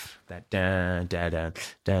riff, that dun dun dun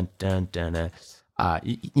dun dun dun. Dun.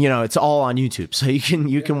 It's all on YouTube, so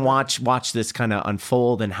you can watch this kind of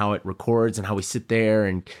unfold and how it records and how we sit there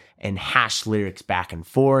and hash lyrics back and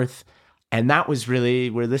forth. And that was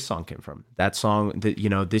really where this song came from. That song,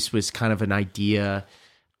 this was kind of an idea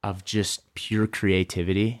of just pure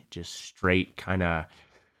creativity, just straight kind of,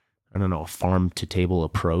 I don't know, a farm to table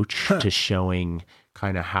approach to showing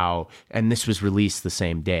kind of how, and this was released the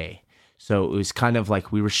same day. So it was kind of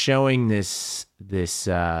like we were showing this.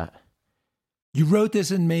 You wrote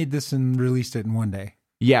this and made this and released it in one day.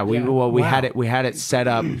 Yeah, we had it set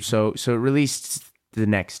up. So it released the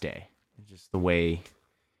next day. Just the way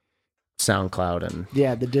SoundCloud and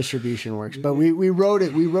the distribution works. But we wrote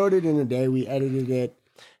it in a day. We edited it.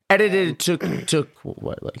 It took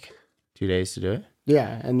what, like 2 days to do it?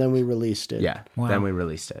 Yeah, and then we released it. Yeah, Wow. Then we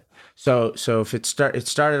released it. So if it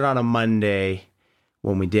started on a Monday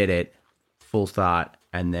when we did it, full thought,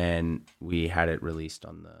 and then we had it released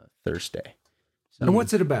on the Thursday. So, And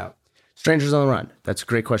what's it about? Strangers on the Run. That's a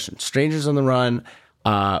great question. Strangers on the Run.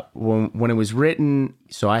 When it was written,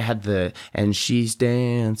 so I had and she's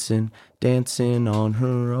dancing on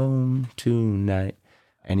her own tonight,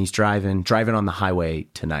 and he's driving on the highway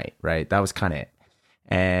tonight, right? That was kind of it.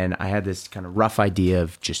 And I had this kind of rough idea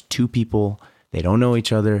of just two people. They don't know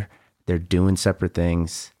each other. They're doing separate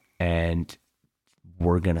things, and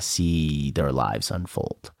we're going to see their lives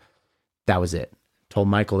unfold. That was it. Told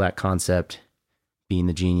Michael that concept. Being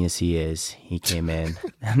the genius he is, he came in.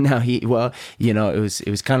 Now it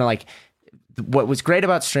was kind of like, what was great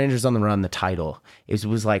about Strangers on the Run, the title, it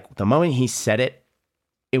was like the moment he said it,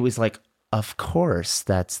 it was like, of course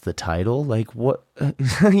that's the title. Like, what,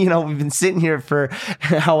 we've been sitting here for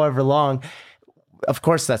however long. Of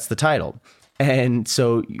course that's the title. And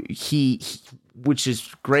so he which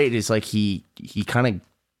is great, is like he kind of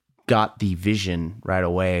got the vision right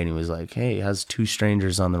away, and he was like, hey, how's Two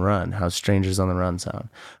Strangers on the Run? How's Strangers on the Run sound?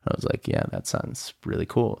 I was like, yeah, that sounds really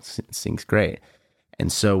cool. It sings great.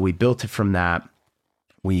 And so we built it from that.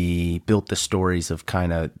 We built the stories of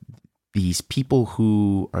kind of these people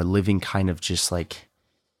who are living kind of just like,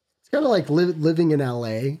 it's kind of like living in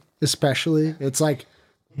LA, especially. It's like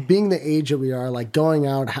being the age that we are, like going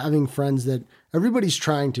out, having friends that everybody's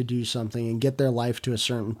trying to do something and get their life to a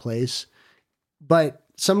certain place. But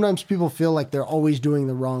sometimes people feel like they're always doing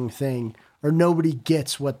the wrong thing, or nobody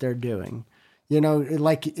gets what they're doing.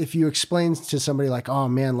 Like if you explain to somebody like, oh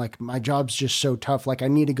man, like my job's just so tough, like I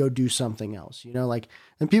need to go do something else,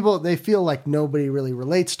 and people, they feel like nobody really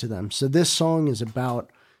relates to them. So this song is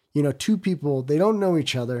about, two people, they don't know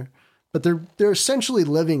each other, but they're essentially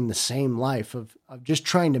living the same life of just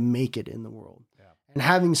trying to make it in the world. And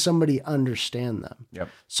having somebody understand them. Yep.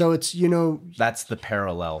 So it's, that's the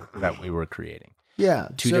parallel that we were creating. Yeah.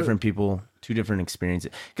 Two different people, two different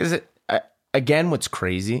experiences. Because again, what's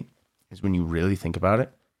crazy is when you really think about it,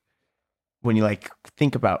 when you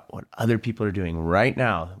think about what other people are doing right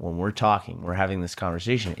now, when we're talking, we're having this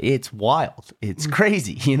conversation, it's wild. It's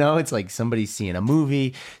crazy. It's like somebody's seeing a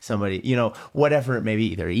movie, somebody, whatever it may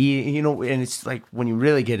be, they're eating, and it's like when you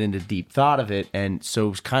really get into deep thought of it. And so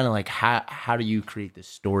it's kind of like, how do you create this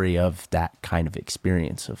story of that kind of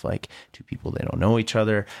experience of like two people, they don't know each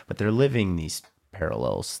other, but they're living these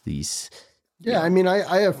parallels, these. Yeah. I mean,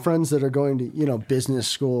 I have friends that are going to, business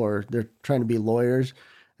school, or they're trying to be lawyers.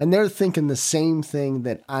 and they're thinking the same thing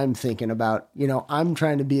that I'm thinking about. You know, I'm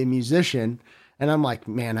trying to be a musician, and I'm like,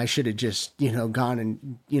 man, I should have just, you know,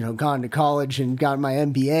 gone to college and got my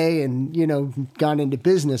MBA and, you know, gone into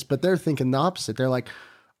business. But they're thinking the opposite. They're like,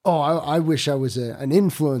 oh, I wish I was an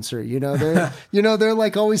influencer. You know, they're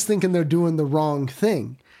like always thinking they're doing the wrong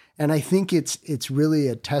thing. And I think it's really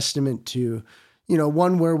a testament to, you know,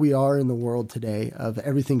 one, where we are in the world today of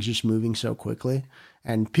everything's just moving so quickly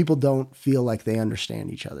and people don't feel like they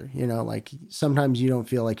understand each other. You know, like sometimes you don't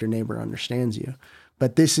feel like your neighbor understands you.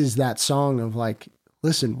 But this is that song of like,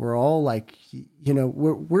 listen, we're all like, you know,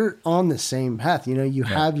 we're on the same path. You know, you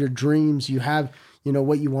have your dreams, you have, you know,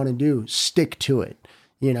 what you want to do, stick to it,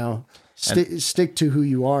 you know, stick to who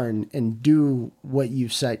you are and do what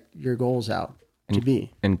you've set your goals out to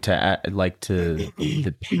be. And to add, like, to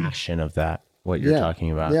the passion of that, what you're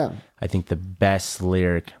talking about. Yeah. I think the best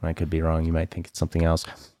lyric, and I could be wrong, you might think it's something else.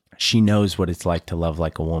 She knows what it's like to love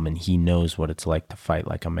like a woman. He knows what it's like to fight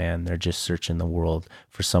like a man. They're just searching the world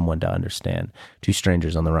for someone to understand. Two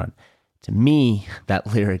strangers on the run. To me,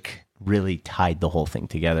 that lyric really tied the whole thing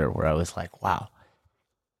together, where I was like, wow.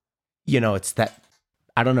 You know, it's that,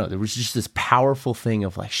 I don't know, there was just this powerful thing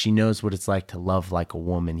of like, she knows what it's like to love like a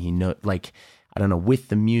woman. He know, like, I don't know, with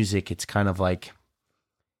the music, it's kind of like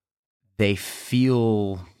they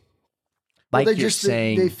feel... Like they you're just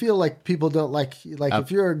saying, they feel like people don't like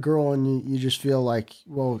if you're a girl and you just feel like,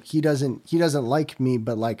 well, he doesn't like me,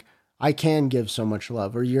 but like I can give so much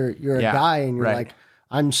love. Or you're a guy and you're like,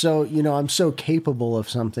 I'm so capable of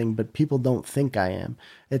something, but people don't think I am.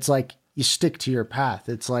 It's like you stick to your path.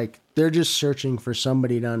 It's like they're just searching for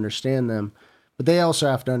somebody to understand them, but they also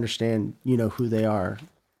have to understand, you know, who they are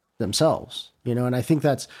themselves, you know. And I think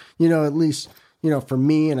that's, you know, at least, you know, for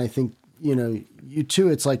me, and I think, you know, you too,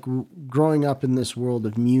 it's like growing up in this world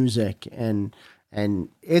of music and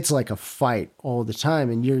it's like a fight all the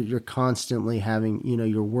time. And you're constantly having, you know,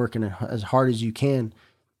 you're working as hard as you can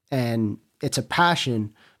and it's a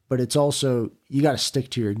passion, but it's also, you got to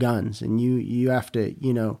stick to your guns and you have to,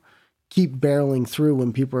 you know, keep barreling through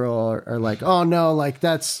when people are like, oh no, like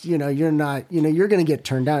that's, you know, you're not, you know, you're going to get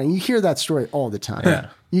turned down. And you hear that story all the time. Yeah.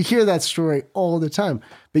 You hear that story all the time,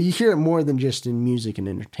 but you hear it more than just in music and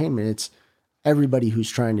entertainment. It's everybody who's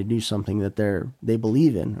trying to do something that they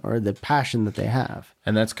believe in or the passion that they have.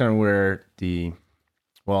 And that's kind of where 2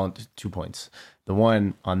 points. The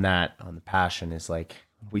one on the passion is like,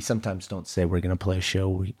 we sometimes don't say we're going to play a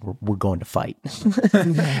show. We're going to fight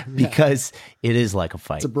because it is like a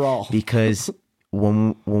fight. It's a brawl. Because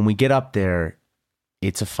when we get up there,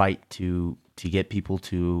 it's a fight to get people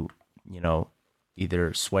to, you know,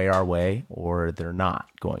 either sway our way or they're not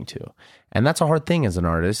going to. And that's a hard thing as an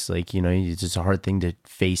artist. Like, you know, it's just a hard thing to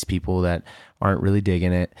face people that aren't really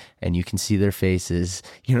digging it and you can see their faces.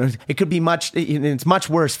 You know, it could be it's much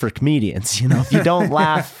worse for comedians. You know, if you don't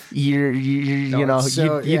laugh, you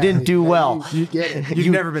didn't do well.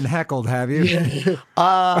 You've never been heckled, have you?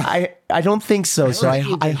 I don't think so. So I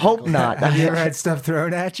hope not. Have you ever had stuff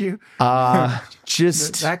thrown at you?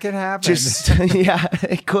 Just that could happen. Just yeah,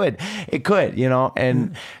 it could, you know,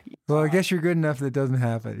 and well, I guess you're good enough that it doesn't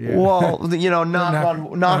happen. Yeah. Well, you know,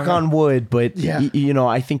 knock on wood, but you know,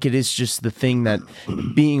 I think it is just the thing that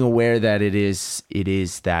being aware that it is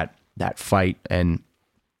that fight. And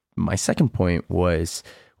my second point was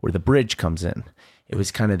where the bridge comes in. It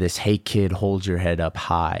was kind of this, hey kid, hold your head up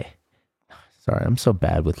high. Sorry, I'm so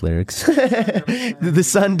bad with lyrics. The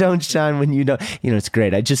sun don't shine when you don't. You know, it's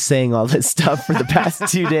great. I just sang all this stuff for the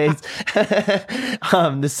past 2 days.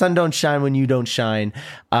 The sun don't shine when you don't shine.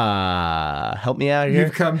 Help me out here.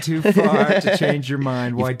 You've come too far to change your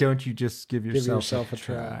mind. Why don't you just give yourself a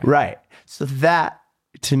try? Right. So that,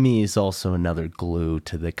 to me, is also another glue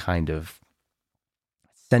to the kind of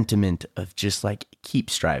sentiment of just like,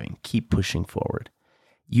 keep striving, keep pushing forward.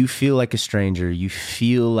 You feel like a stranger. You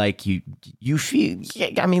feel like you feel,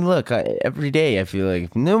 I mean, look, every day I feel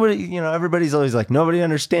like nobody, you know, everybody's always like, nobody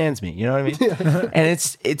understands me. You know what I mean? And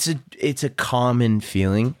it's a common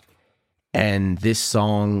feeling. And this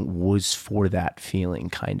song was for that feeling,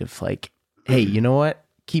 kind of like, hey, you know what?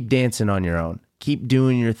 Keep dancing on your own. Keep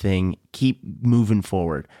doing your thing. Keep moving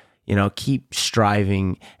forward. You know, keep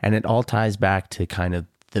striving. And it all ties back to kind of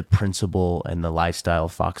the principle and the lifestyle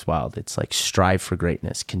of Fox Wild. It's like strive for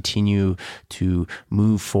greatness, continue to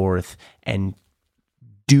move forth and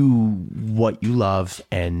do what you love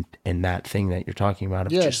and that thing that you're talking about.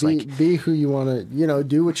 Of just be who you want to, you know,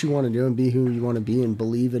 do what you want to do and be who you want to be and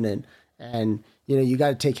believe in it. And, you know, you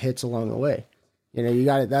got to take hits along the way. You know, you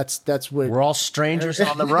got it. That's what we're all strangers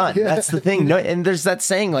on the run. That's the thing. No, and there's that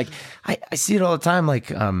saying, like, I see it all the time. Like,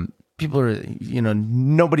 people are,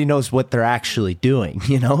 nobody knows what they're actually doing,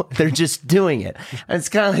 they're just doing it. And it's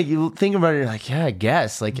kind of like, you think about it, you're like, yeah, I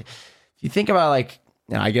guess. Like, if you think about like,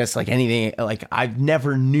 I guess like anything, like I've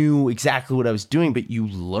never knew exactly what I was doing, but you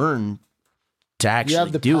learn to actually do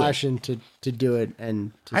it. You have the passion to do it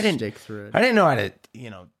and to stick through it. I didn't know how to,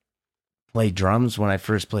 play drums when I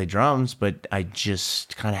first played drums, but I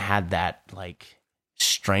just kind of had that like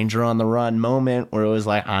stranger on the run moment where it was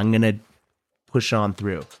like, I'm going to push on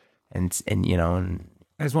through. And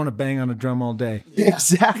I just want to bang on a drum all day.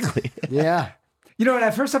 Exactly. Yeah.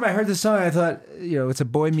 At first time I heard this song, I thought, it's a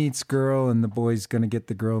boy meets girl, and the boy's going to get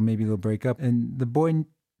the girl. Maybe they'll break up. And the boy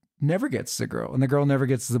never gets the girl, and the girl never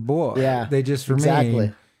gets the boy. Yeah. They just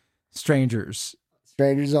remain strangers.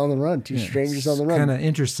 Strangers on the run. Two strangers on the run. Kind of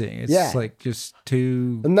interesting. It's like just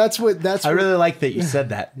two. And that's I really like that you said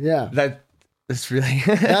that. Yeah. That's really.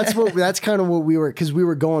 that's kind of what we were, because we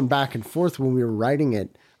were going back and forth when we were writing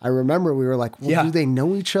it. I remember we were like, well, do they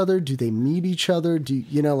know each other? Do they meet each other?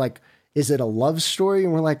 Is it a love story?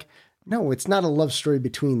 And we're like, no, it's not a love story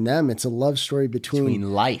between them. It's a love story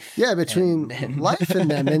between life. Yeah, between life and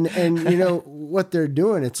them. And what they're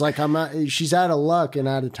doing. It's like she's out of luck and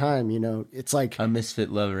out of time. It's like a misfit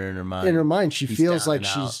lover in her mind. In her mind, she feels like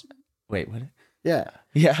she's. Wait, what? Yeah.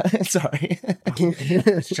 Yeah. Sorry. I'm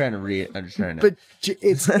just trying to read it. I'm just trying to. But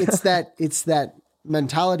it's that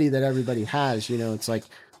mentality that everybody has. It's like,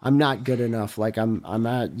 I'm not good enough. Like I'm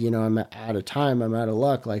out of time. I'm out of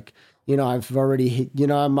luck. Like, I've already,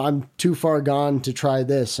 I'm too far gone to try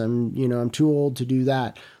this. I'm too old to do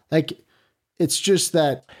that. Like, it's just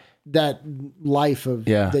that life of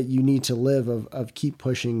that you need to live of keep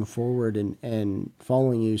pushing forward and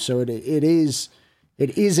following you. So it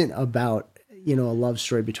isn't about, a love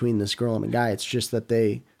story between this girl and a guy. It's just that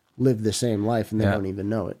they live the same life and they don't even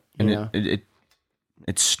know it.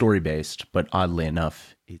 It's story based, but oddly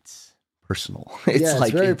enough, it's personal. It's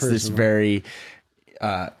like very it's this very.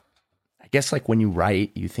 I guess like when you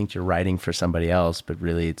write, you think you're writing for somebody else, but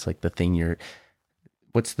really it's like the thing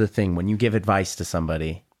what's the thing when you give advice to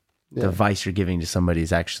somebody? The advice you're giving to somebody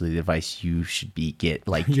is actually the advice you should be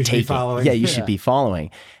taking. Following. Yeah, you should be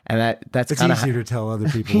following, and that's kind of easier to tell other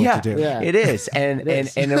people what to do. Yeah. It is, and I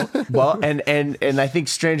think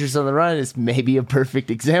Strangers on the Run is maybe a perfect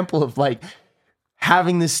example of like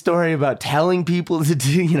having this story about telling people to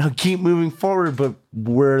do, keep moving forward, but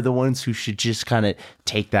we're the ones who should just kind of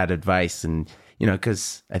take that advice, and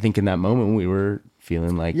because I think in that moment we were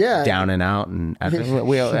feeling like down and out, and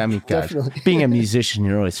God, being a musician,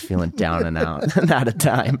 you're always feeling down and out and out of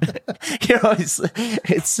time. You're always,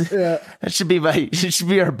 it should be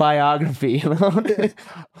our biography. Come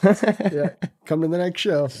to the next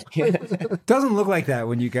show. Doesn't look like that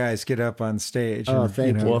when you guys get up on stage. Oh, and,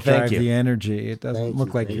 thank you. Well, thank drive you. the energy. It doesn't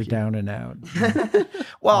look like you're down and out.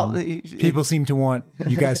 Well, people seem to want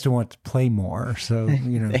you guys to want to play more. So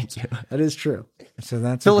thank you. That is true. So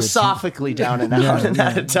that's Philosophically down and out and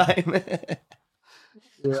out of time.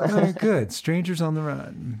 Oh, good. Strangers on the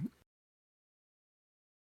Run.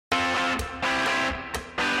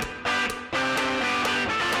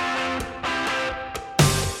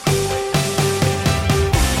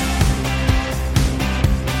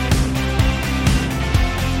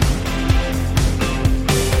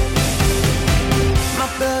 My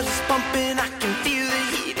blood is pumping, I can feel the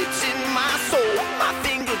heat, it's in my soul. My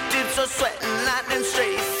fingertips are sweating, lightning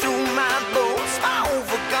straight through my bones. My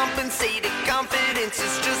overcompensated confidence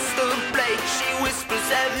is just a play. She whispers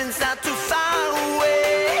heaven's not too far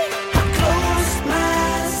away. I close my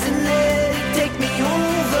eyes and let it take me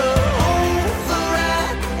override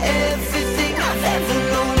everything I've ever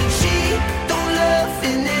known. And she don't love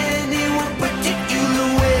in any one particular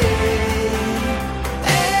way.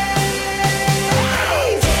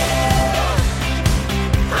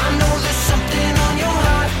 I know there's something on your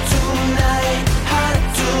heart tonight,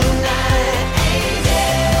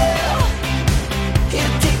 angel.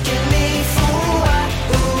 You're taking me for a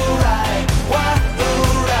ride.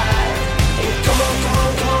 And come on,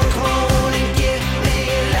 and give me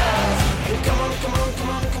love. And come on,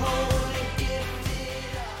 and give me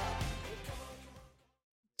love.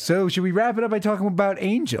 So should we wrap it up by talking about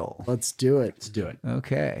Angel? Let's do it.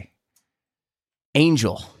 Okay.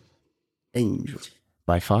 Angel Angel.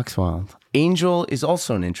 by Fox Wild. Angel is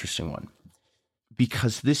also an interesting one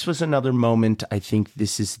because this was another moment. I think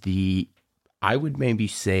this is I would maybe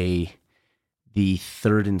say the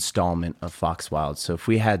third installment of Fox Wild. So if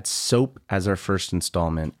we had Soap as our first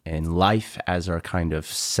installment and Life as our kind of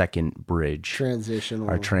second bridge, Transition.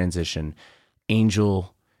 our transition,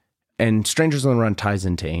 Angel and Strangers on the Run ties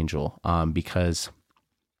into Angel because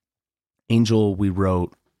Angel we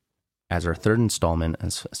wrote as our third installment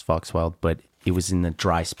as Foxwild, but it was in the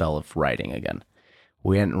dry spell of writing again.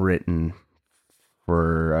 We hadn't written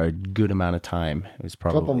for a good amount of time. It was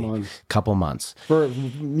probably a couple months. For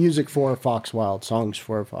music for Foxwild, songs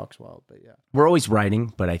for Foxwild, but yeah. We're always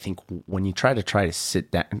writing, but I think when you try to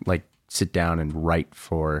sit down and write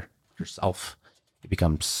for yourself, it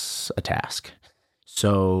becomes a task.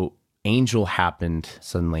 So Angel happened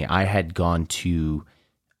suddenly. I had gone to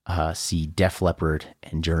see Def Leppard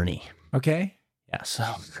and Journey. Okay. Yeah, so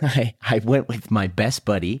I went with my best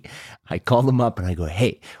buddy. I called them up and I go,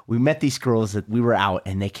 hey, we met these girls that we were out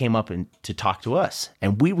and they came up to talk to us.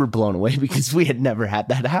 And we were blown away because we had never had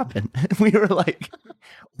that happen. We were like,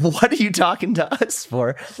 what are you talking to us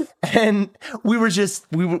for? And we were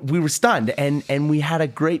stunned and we had a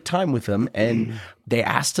great time with them. And they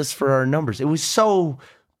asked us for our numbers. It was so...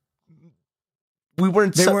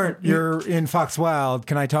 You're in Foxwild.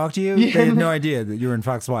 Can I talk to you? Yeah. They had no idea that you were in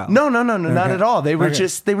Foxwild. No, not at all. They were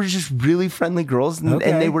just really friendly girls, and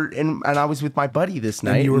they were, and I was with my buddy this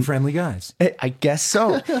night. And you were friendly guys. I guess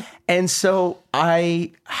so. And so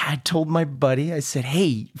I had told my buddy, I said,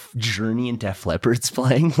 "Hey, Journey and Def Leppard's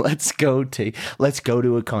playing. Let's go to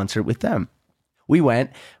a concert with them." We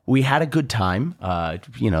went, we had a good time.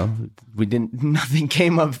 Nothing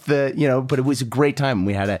came of but it was a great time.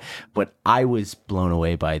 But I was blown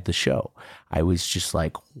away by the show. I was just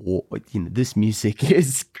like, whoa, this music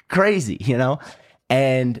is crazy,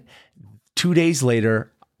 And 2 days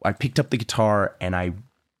later, I picked up the guitar and I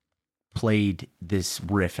played this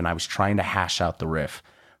riff and I was trying to hash out the riff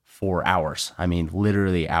for hours. I mean,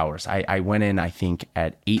 literally hours. I went in, I think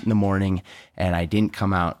at 8 a.m. and I didn't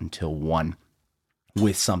come out until 1.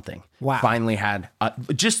 With something. Wow. Finally had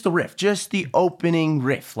just the riff, just the opening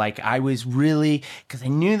riff. Like I was really, because I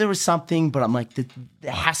knew there was something, but I'm like, there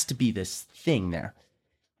has to be this thing there.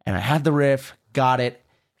 And I had the riff, got it,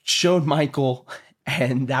 showed Michael,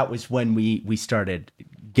 and that was when we started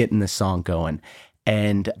getting the song going.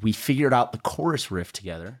 And we figured out the chorus riff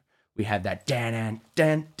together. We had that dan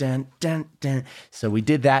dan dan dan dan. So we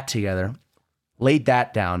did that together, laid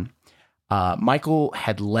that down. Michael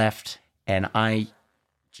had left, and I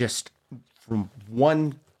just from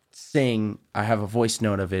one sing, I have a voice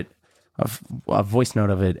note of it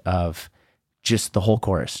of just the whole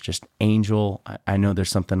chorus, just Angel. I know there's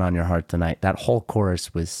something on your heart tonight. That whole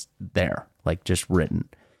chorus was there, like just written.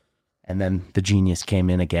 And then the genius came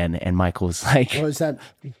in again, and Michael was like, "What was that?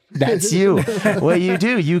 That's you. What you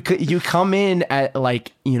do? You come in at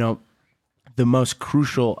the most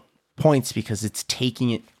crucial points because it's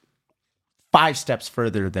taking it 5 steps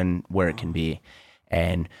further than where it can be."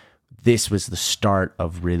 And this was the start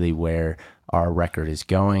of really where our record is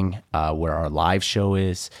going, where our live show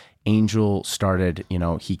is. Angel started,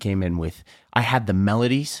 he came in with, I had the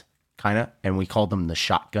melodies, kind of, and we called them the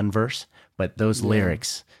shotgun verse. But those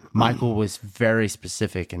lyrics, Michael was very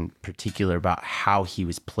specific and particular about how he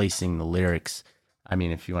was placing the lyrics. I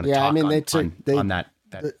mean, if you want to talk on that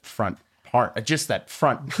front part, just that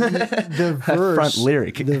front, the verse, front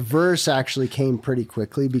lyric. The verse actually came pretty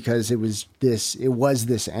quickly because it was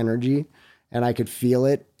this energy, and I could feel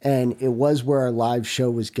it, and it was where our live show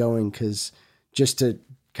was going. Because just to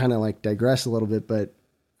kind of like digress a little bit, but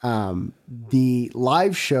the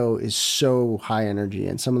live show is so high energy,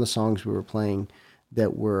 and some of the songs we were playing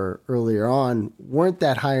that were earlier on weren't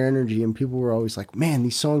that high energy, and people were always like, "Man,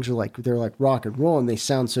 these songs are they're like rock and roll, and they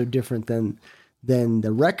sound so different than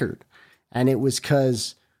the record." And it was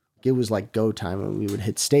because it was like go time and we would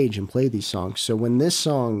hit stage and play these songs. So when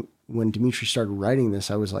Dimitri started writing this,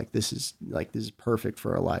 I was like, this is perfect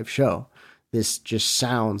for a live show. This just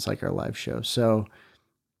sounds like our live show. So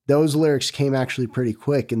those lyrics came actually pretty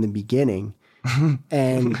quick in the beginning.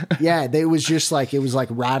 And yeah, it was like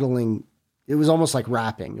rattling. It was almost like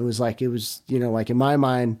rapping. It was like in my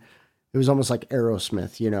mind, it was almost like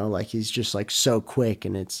Aerosmith, like he's just like so quick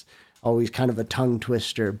and it's always kind of a tongue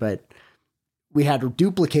twister, but we had to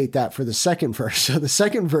duplicate that for the second verse. So the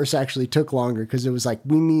second verse actually took longer because it was like,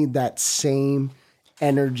 we need that same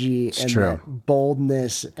energy that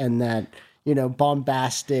boldness and that,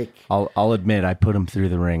 bombastic. I'll admit, I put him through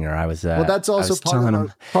the ringer. I was, well, that's also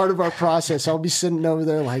part of our process. I'll be sitting over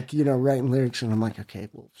there writing lyrics and I'm like, okay,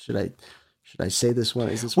 well, should I say this one?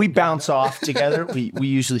 Is this we bounce off together. We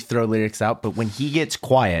usually throw lyrics out, but when he gets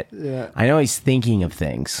quiet, I know he's thinking of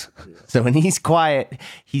things. So when he's quiet,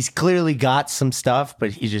 he's clearly got some stuff,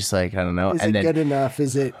 but he's just like, I don't know. Is it good enough?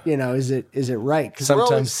 Is it, is it right? Because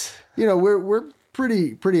sometimes, we're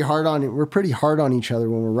pretty hard on it. We're pretty hard on each other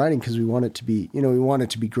when we're writing because we want it to be, we want it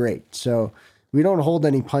to be great. So we don't hold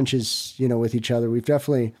any punches, with each other. We've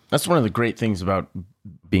definitely. That's one of the great things about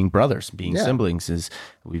being brothers, being siblings.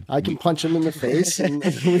 I can punch him in the face, and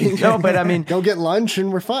we no, but I mean, go get lunch,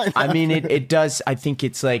 and we're fine. I mean, it does. I think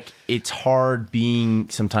it's like it's hard being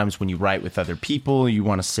sometimes when you write with other people, you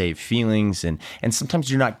want to save feelings, and sometimes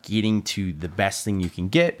you're not getting to the best thing you can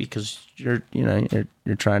get because you're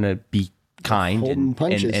trying to be kind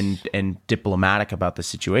and diplomatic about the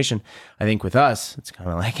situation. I think with us, it's kind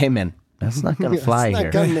of like, hey man, that's not gonna fly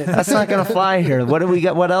here. That's not gonna fly here. What do we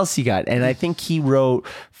got? What else you got? And I think he wrote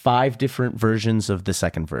 5 different versions of the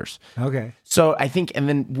second verse. Okay. So I think, and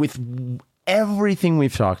then with everything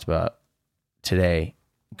we've talked about today,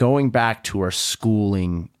 going back to our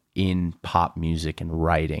schooling in pop music and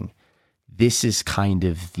writing, this is kind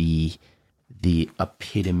of the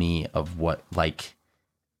epitome of what like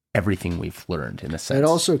everything we've learned in a sense. It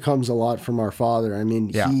also comes a lot from our father. I mean,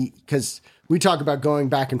 because we talk about going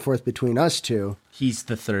back and forth between us two. He's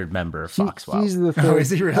the third member of Foxwell. He's the third. Oh, is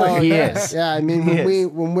he really? He is. Yeah, I mean,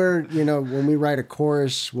 when we write a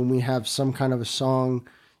chorus, when we have some kind of a song,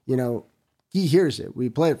 he hears it. We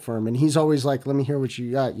play it for him, and he's always like, "Let me hear what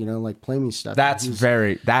you got." Like, play me stuff. That's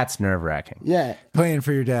nerve wracking. Yeah, playing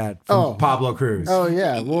for your dad from Pablo Cruz. Oh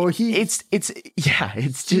yeah, well it's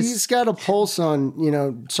just he's got a pulse on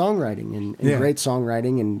songwriting and great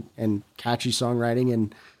songwriting and catchy songwriting,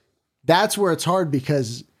 and that's where it's hard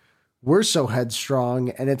because we're so headstrong,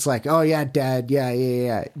 and it's like, oh yeah, Dad,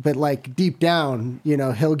 yeah. But like deep down,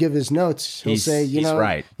 he'll give his notes. He'll say,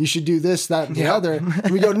 right. You should do this, that, and the other. And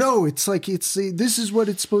we go, no, it's like this is what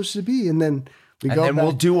it's supposed to be, and then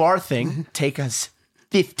we'll do our thing. Take us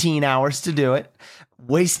 15 hours to do it.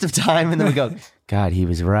 Waste of time, and then we go, God, he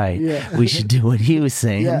was right. Yeah. We should do what he was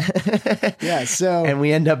saying. Yeah. So and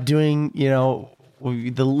we end up doing,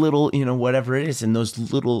 the little, whatever it is, and those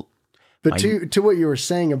little. But to what you were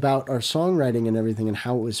saying about our songwriting and everything and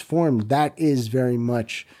how it was formed, that is very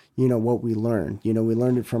much, what we learned. We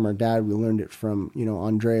learned it from our dad. We learned it from,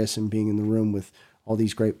 Andreas and being in the room with all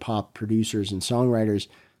these great pop producers and songwriters.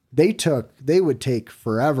 They would take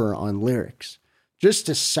forever on lyrics just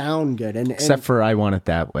to sound good. Except for I Want It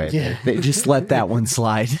That Way. Yeah. They just let that one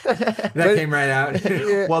slide. That came right out.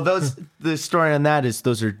 Well, the story on that is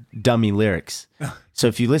those are dummy lyrics. So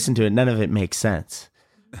if you listen to it, none of it makes sense.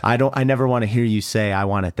 I never want to hear you say I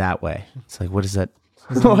want it that way. It's like, what is that?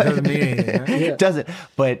 Doesn't mean anything, huh? It doesn't,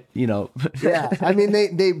 but yeah. I mean,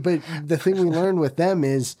 but the thing we learned with them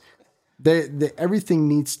is everything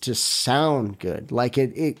needs to sound good. Like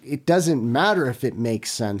it doesn't matter if it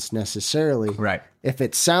makes sense necessarily. Right. If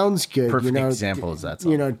it sounds good, perfect example is that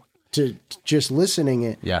song. To just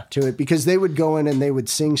listening to it, because they would go in and they would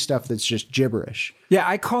sing stuff that's just gibberish. Yeah,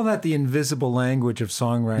 I call that the invisible language of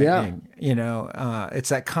songwriting. Yeah. It's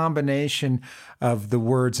that combination of the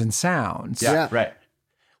words and sounds. Yeah. Right.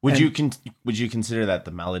 Would you consider that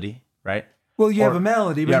the melody, right? Well, you have a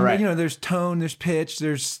melody, but there's tone, there's pitch,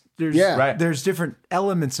 there's different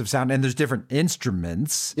elements of sound, and there's different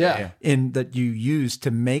instruments in that you use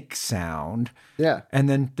to make sound. Yeah. And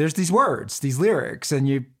then there's these words, these lyrics, and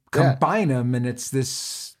you combine them, and it's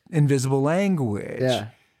this invisible language. Yeah.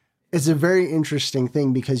 It's a very interesting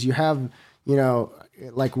thing because you have,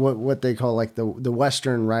 like what they call like the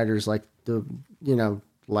Western writers, like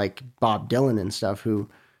like Bob Dylan and stuff, who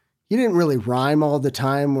he didn't really rhyme all the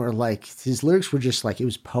time, or like his lyrics were just like, it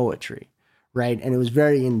was poetry, right? And it was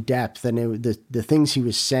very in depth, and the things he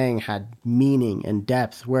was saying had meaning and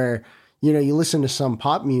depth, where, you listen to some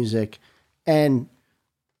pop music and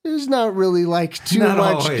there's not really like too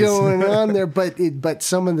much going on there, but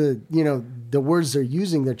some of the, the words they're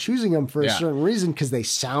using, they're choosing them for a certain reason because they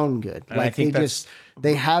sound good. And like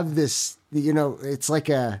they have this, it's like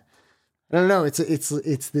I don't know, it's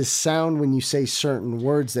this sound when you say certain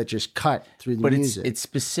words that just cut through the music. But it's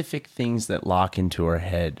specific things that lock into our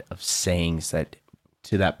head of sayings that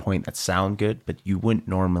to that point that sound good, but you wouldn't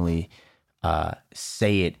normally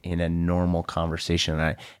say it in a normal conversation.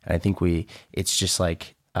 And I think it's just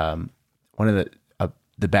like, one of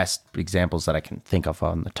the best examples that I can think of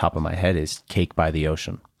on the top of my head is Cake by the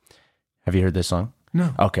Ocean. Have you heard this song?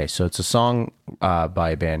 No. Okay, so it's a song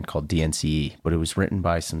by a band called DNCE, but it was written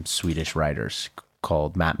by some Swedish writers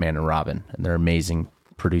called Matt, Man, and Robin, and they're amazing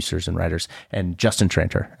producers and writers, and Justin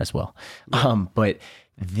Tranter as well. Yeah. But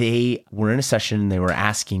they were in a session and they were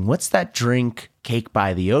asking, what's that drink, Cake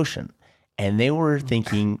by the Ocean? And they were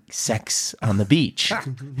thinking sex on the beach.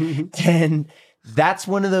 And that's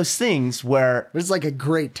one of those things where It's like a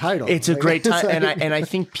great title. it's a Like, great it's time, like- and I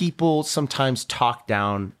think people sometimes talk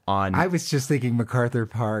down on. I was just thinking MacArthur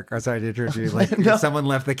Park. I was sorry to interrupt you. Like someone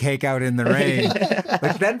left the cake out in the rain.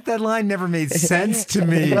 Like that line never made sense to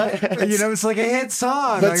me. You know, it's like a hit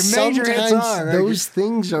song, But like a major hit sometimes song. Like, those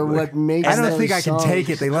things are what makes. I don't those think I can songs- take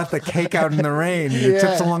it. They left the cake out in the rain. It took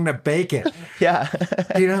Yeah. so long to bake it. yeah.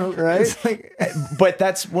 You know, Right? It's like, But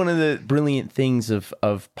that's one of the brilliant things of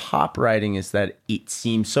pop writing is that it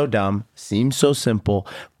seems so dumb, seems so simple,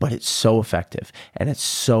 but it's so effective. And I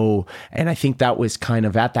think that was kind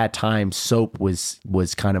of at that time, soap was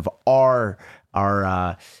kind of our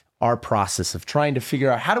process of trying to figure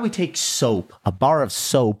out how do we take soap, a bar of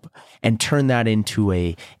soap, and turn that into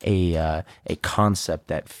a concept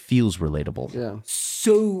that feels relatable. Yeah.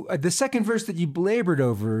 so the second verse that you belabored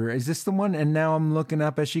over, is this the one? And now I'm looking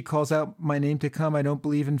up as she calls out my name to come. I don't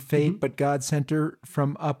believe in fate, but God sent her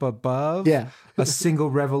from up above. Yeah. A single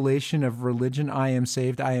revelation of religion. I am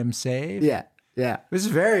saved. I am saved. Yeah. Yeah. This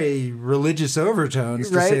is very religious overtones,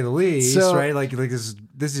 to Right. say the least, So- right? Like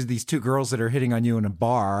this is these two girls that are hitting on you in a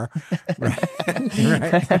bar,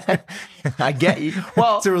 right? I get you.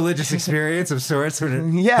 Well, It's a religious experience of sorts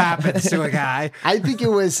when it Yeah. happens to a guy. I think it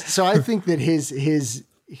was. So I think that his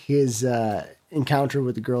encounter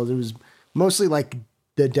with the girls, it was mostly like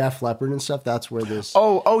the Def Leppard and stuff. That's where this.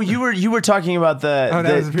 Oh, you were talking about Oh,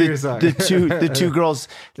 that was the previous song. the two girls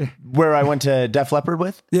where I went to Def Leppard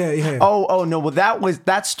with. Yeah. Oh no! Well,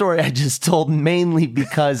 that story I just told mainly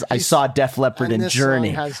because I saw Def Leppard And and this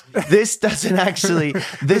Journey. song has- This doesn't actually. It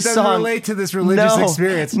This doesn't song relate to this religious No,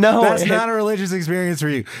 experience. No, That's not a religious experience for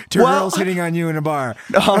you. Two Well- girls hitting on you in a bar.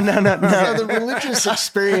 Oh no! So the religious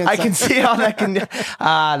experience. I can see how that can.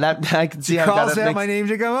 I can see how Calls that out makes. my name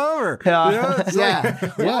to come over. Yeah. You know, it's like- Yeah.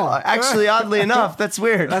 Well, actually, oddly enough, that's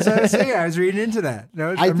weird. That's what I was saying. I was reading into that.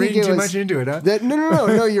 No, I'm reading too much into it, huh?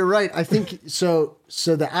 No, you're right. I think so.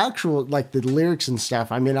 So the actual, like the lyrics and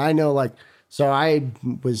stuff. I mean, I know, like, so I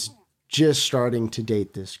was just starting to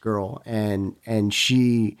date this girl, and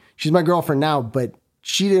she's my girlfriend now, but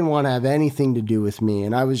she didn't want to have anything to do with me,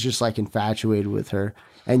 and I was just like infatuated with her.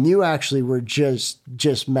 And you actually were just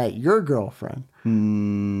met your girlfriend.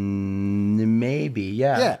 Maybe,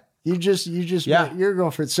 yeah. Yeah. You just Yeah. met your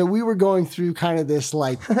girlfriend. So we were going through kind of this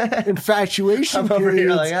like infatuation I'm over here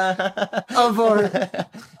period like, of our.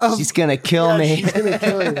 she's gonna kill me. She's gonna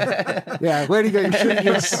kill you. Yeah, way to go! You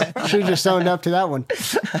should have just owned up to that one.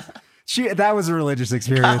 That was a religious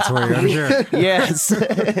experience for you, I'm sure. Yes.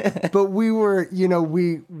 But we were,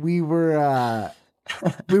 we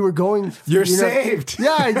were going. You're saved.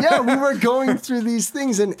 Yeah, we were going through these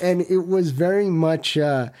things, and it was very much.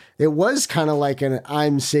 It was kind of like an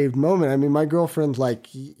 "I'm saved" moment. I mean, my girlfriend, like,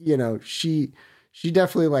 she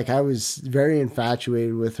definitely, like, I was very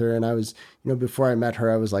infatuated with her, and I was, before I met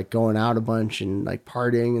her, I was like going out a bunch and like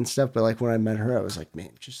partying and stuff. But like when I met her, I was like,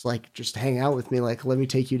 man, just hang out with me, like, let me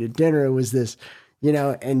take you to dinner. It was this,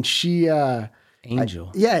 and she.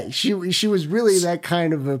 Angel. She was really that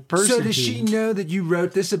kind of a person. So does she know that you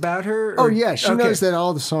wrote this about her? Oh or- yeah, she Okay. knows that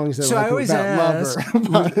all the songs that So like I always about ask.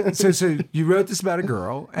 love her. so you wrote this about a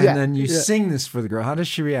girl, and Yeah, then you yeah. sing this for the girl. How does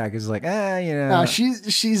she react? It's like,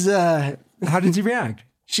 She's how did she react?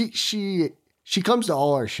 she comes to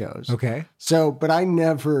all our shows. Okay. So, but I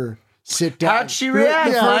never sit down. How'd she react?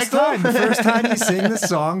 Yeah, The first time you sing the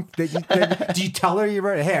song, do you tell her you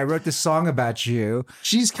wrote? Hey, I wrote this song about you.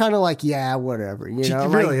 she's kind of like, yeah, whatever.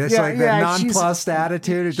 Really, it's like that she's- nonplussed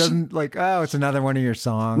attitude. It doesn't like, oh, it's another one of your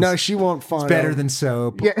songs. No, she won't fawn. better over- than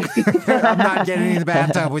soap. Yeah. I'm not getting in the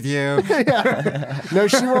bathtub with you. No,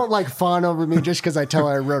 she won't like fawn over me just because I tell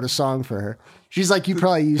her I wrote a song for her. She's like, you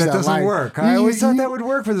probably use that, That doesn't line. work. I always thought that would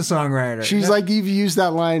work for the songwriter. She's like, you've used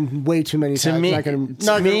that line way too many To times. me, Not gonna it's work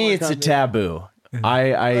a on me. taboo.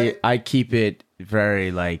 I keep it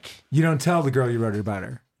very like you don't tell the girl you wrote it about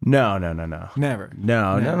her. no, Never.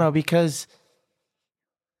 no, because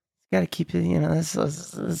you got to keep it. This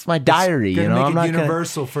is my diary. Gonna make I'm it not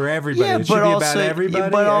universal for everybody. Yeah, it should but be also, about everybody.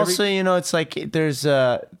 but also, it's like there's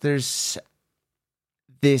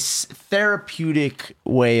this therapeutic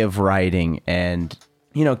way of writing, and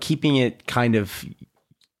keeping it kind of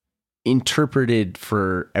interpreted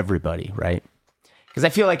for everybody, right? Because I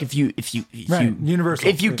feel like if you universal.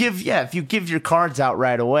 if you give your cards out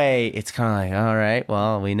right away, it's kind of like, all right,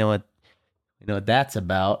 well, we know what that's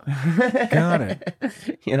about. Got it.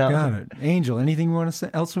 Got it. Angel. Anything we want to say?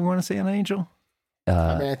 Else we want to say on Angel?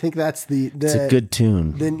 I mean, I think that's It's a good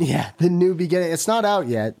tune. the new beginning. It's not out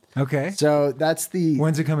yet. Okay. So that's the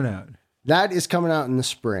When's it coming out? That is coming out in the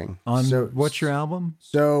spring. What's your album?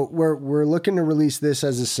 So we're looking to release this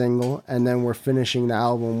as a single, and then we're finishing the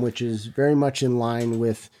album, which is very much in line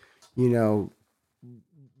with,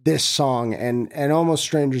 this song and almost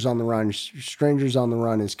Strangers on the Run. Strangers on the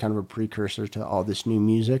Run is kind of a precursor to all this new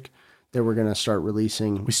music that we're going to start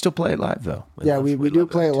releasing. We still play it live, though. We do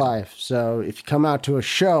play it live. So if you come out to a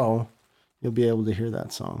show, you'll be able to hear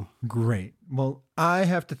that song. Great. Well, I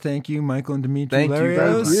have to thank you, Michael and Dimitri Thank you very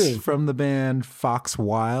Larios much. from the band Fox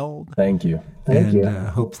Wild. Thank you. And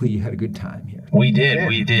hopefully you had a good time here. We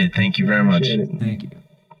did. Thank you very much. Thank you.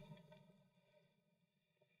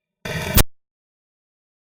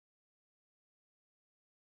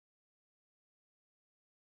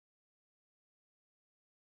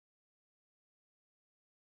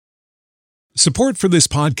 Support for this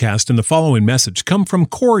podcast and the following message come from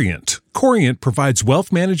Corient. Corient provides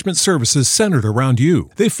wealth management services centered around you.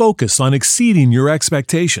 They focus on exceeding your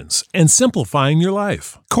expectations and simplifying your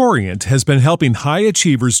life. Corient has been helping high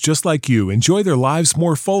achievers just like you enjoy their lives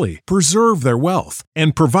more fully, preserve their wealth,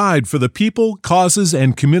 and provide for the people, causes,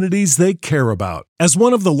 and communities they care about. As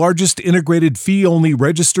one of the largest integrated fee-only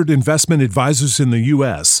registered investment advisors in the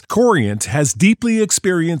U.S., Corient has deeply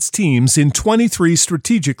experienced teams in 23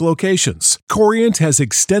 strategic locations. Corient has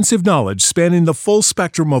extensive knowledge spanning the full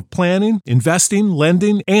spectrum of planning, investing,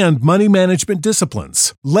 lending, and money management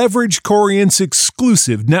disciplines. Leverage Corient's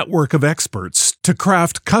exclusive network of experts to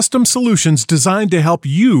craft custom solutions designed to help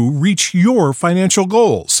you reach your financial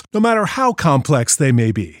goals, no matter how complex they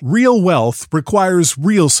may be. Real wealth requires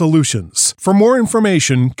real solutions. For more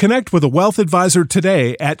information, connect with a wealth advisor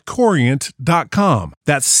today at Corient.com.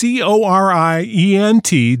 That's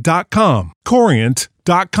Corient.com.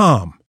 Corient.com.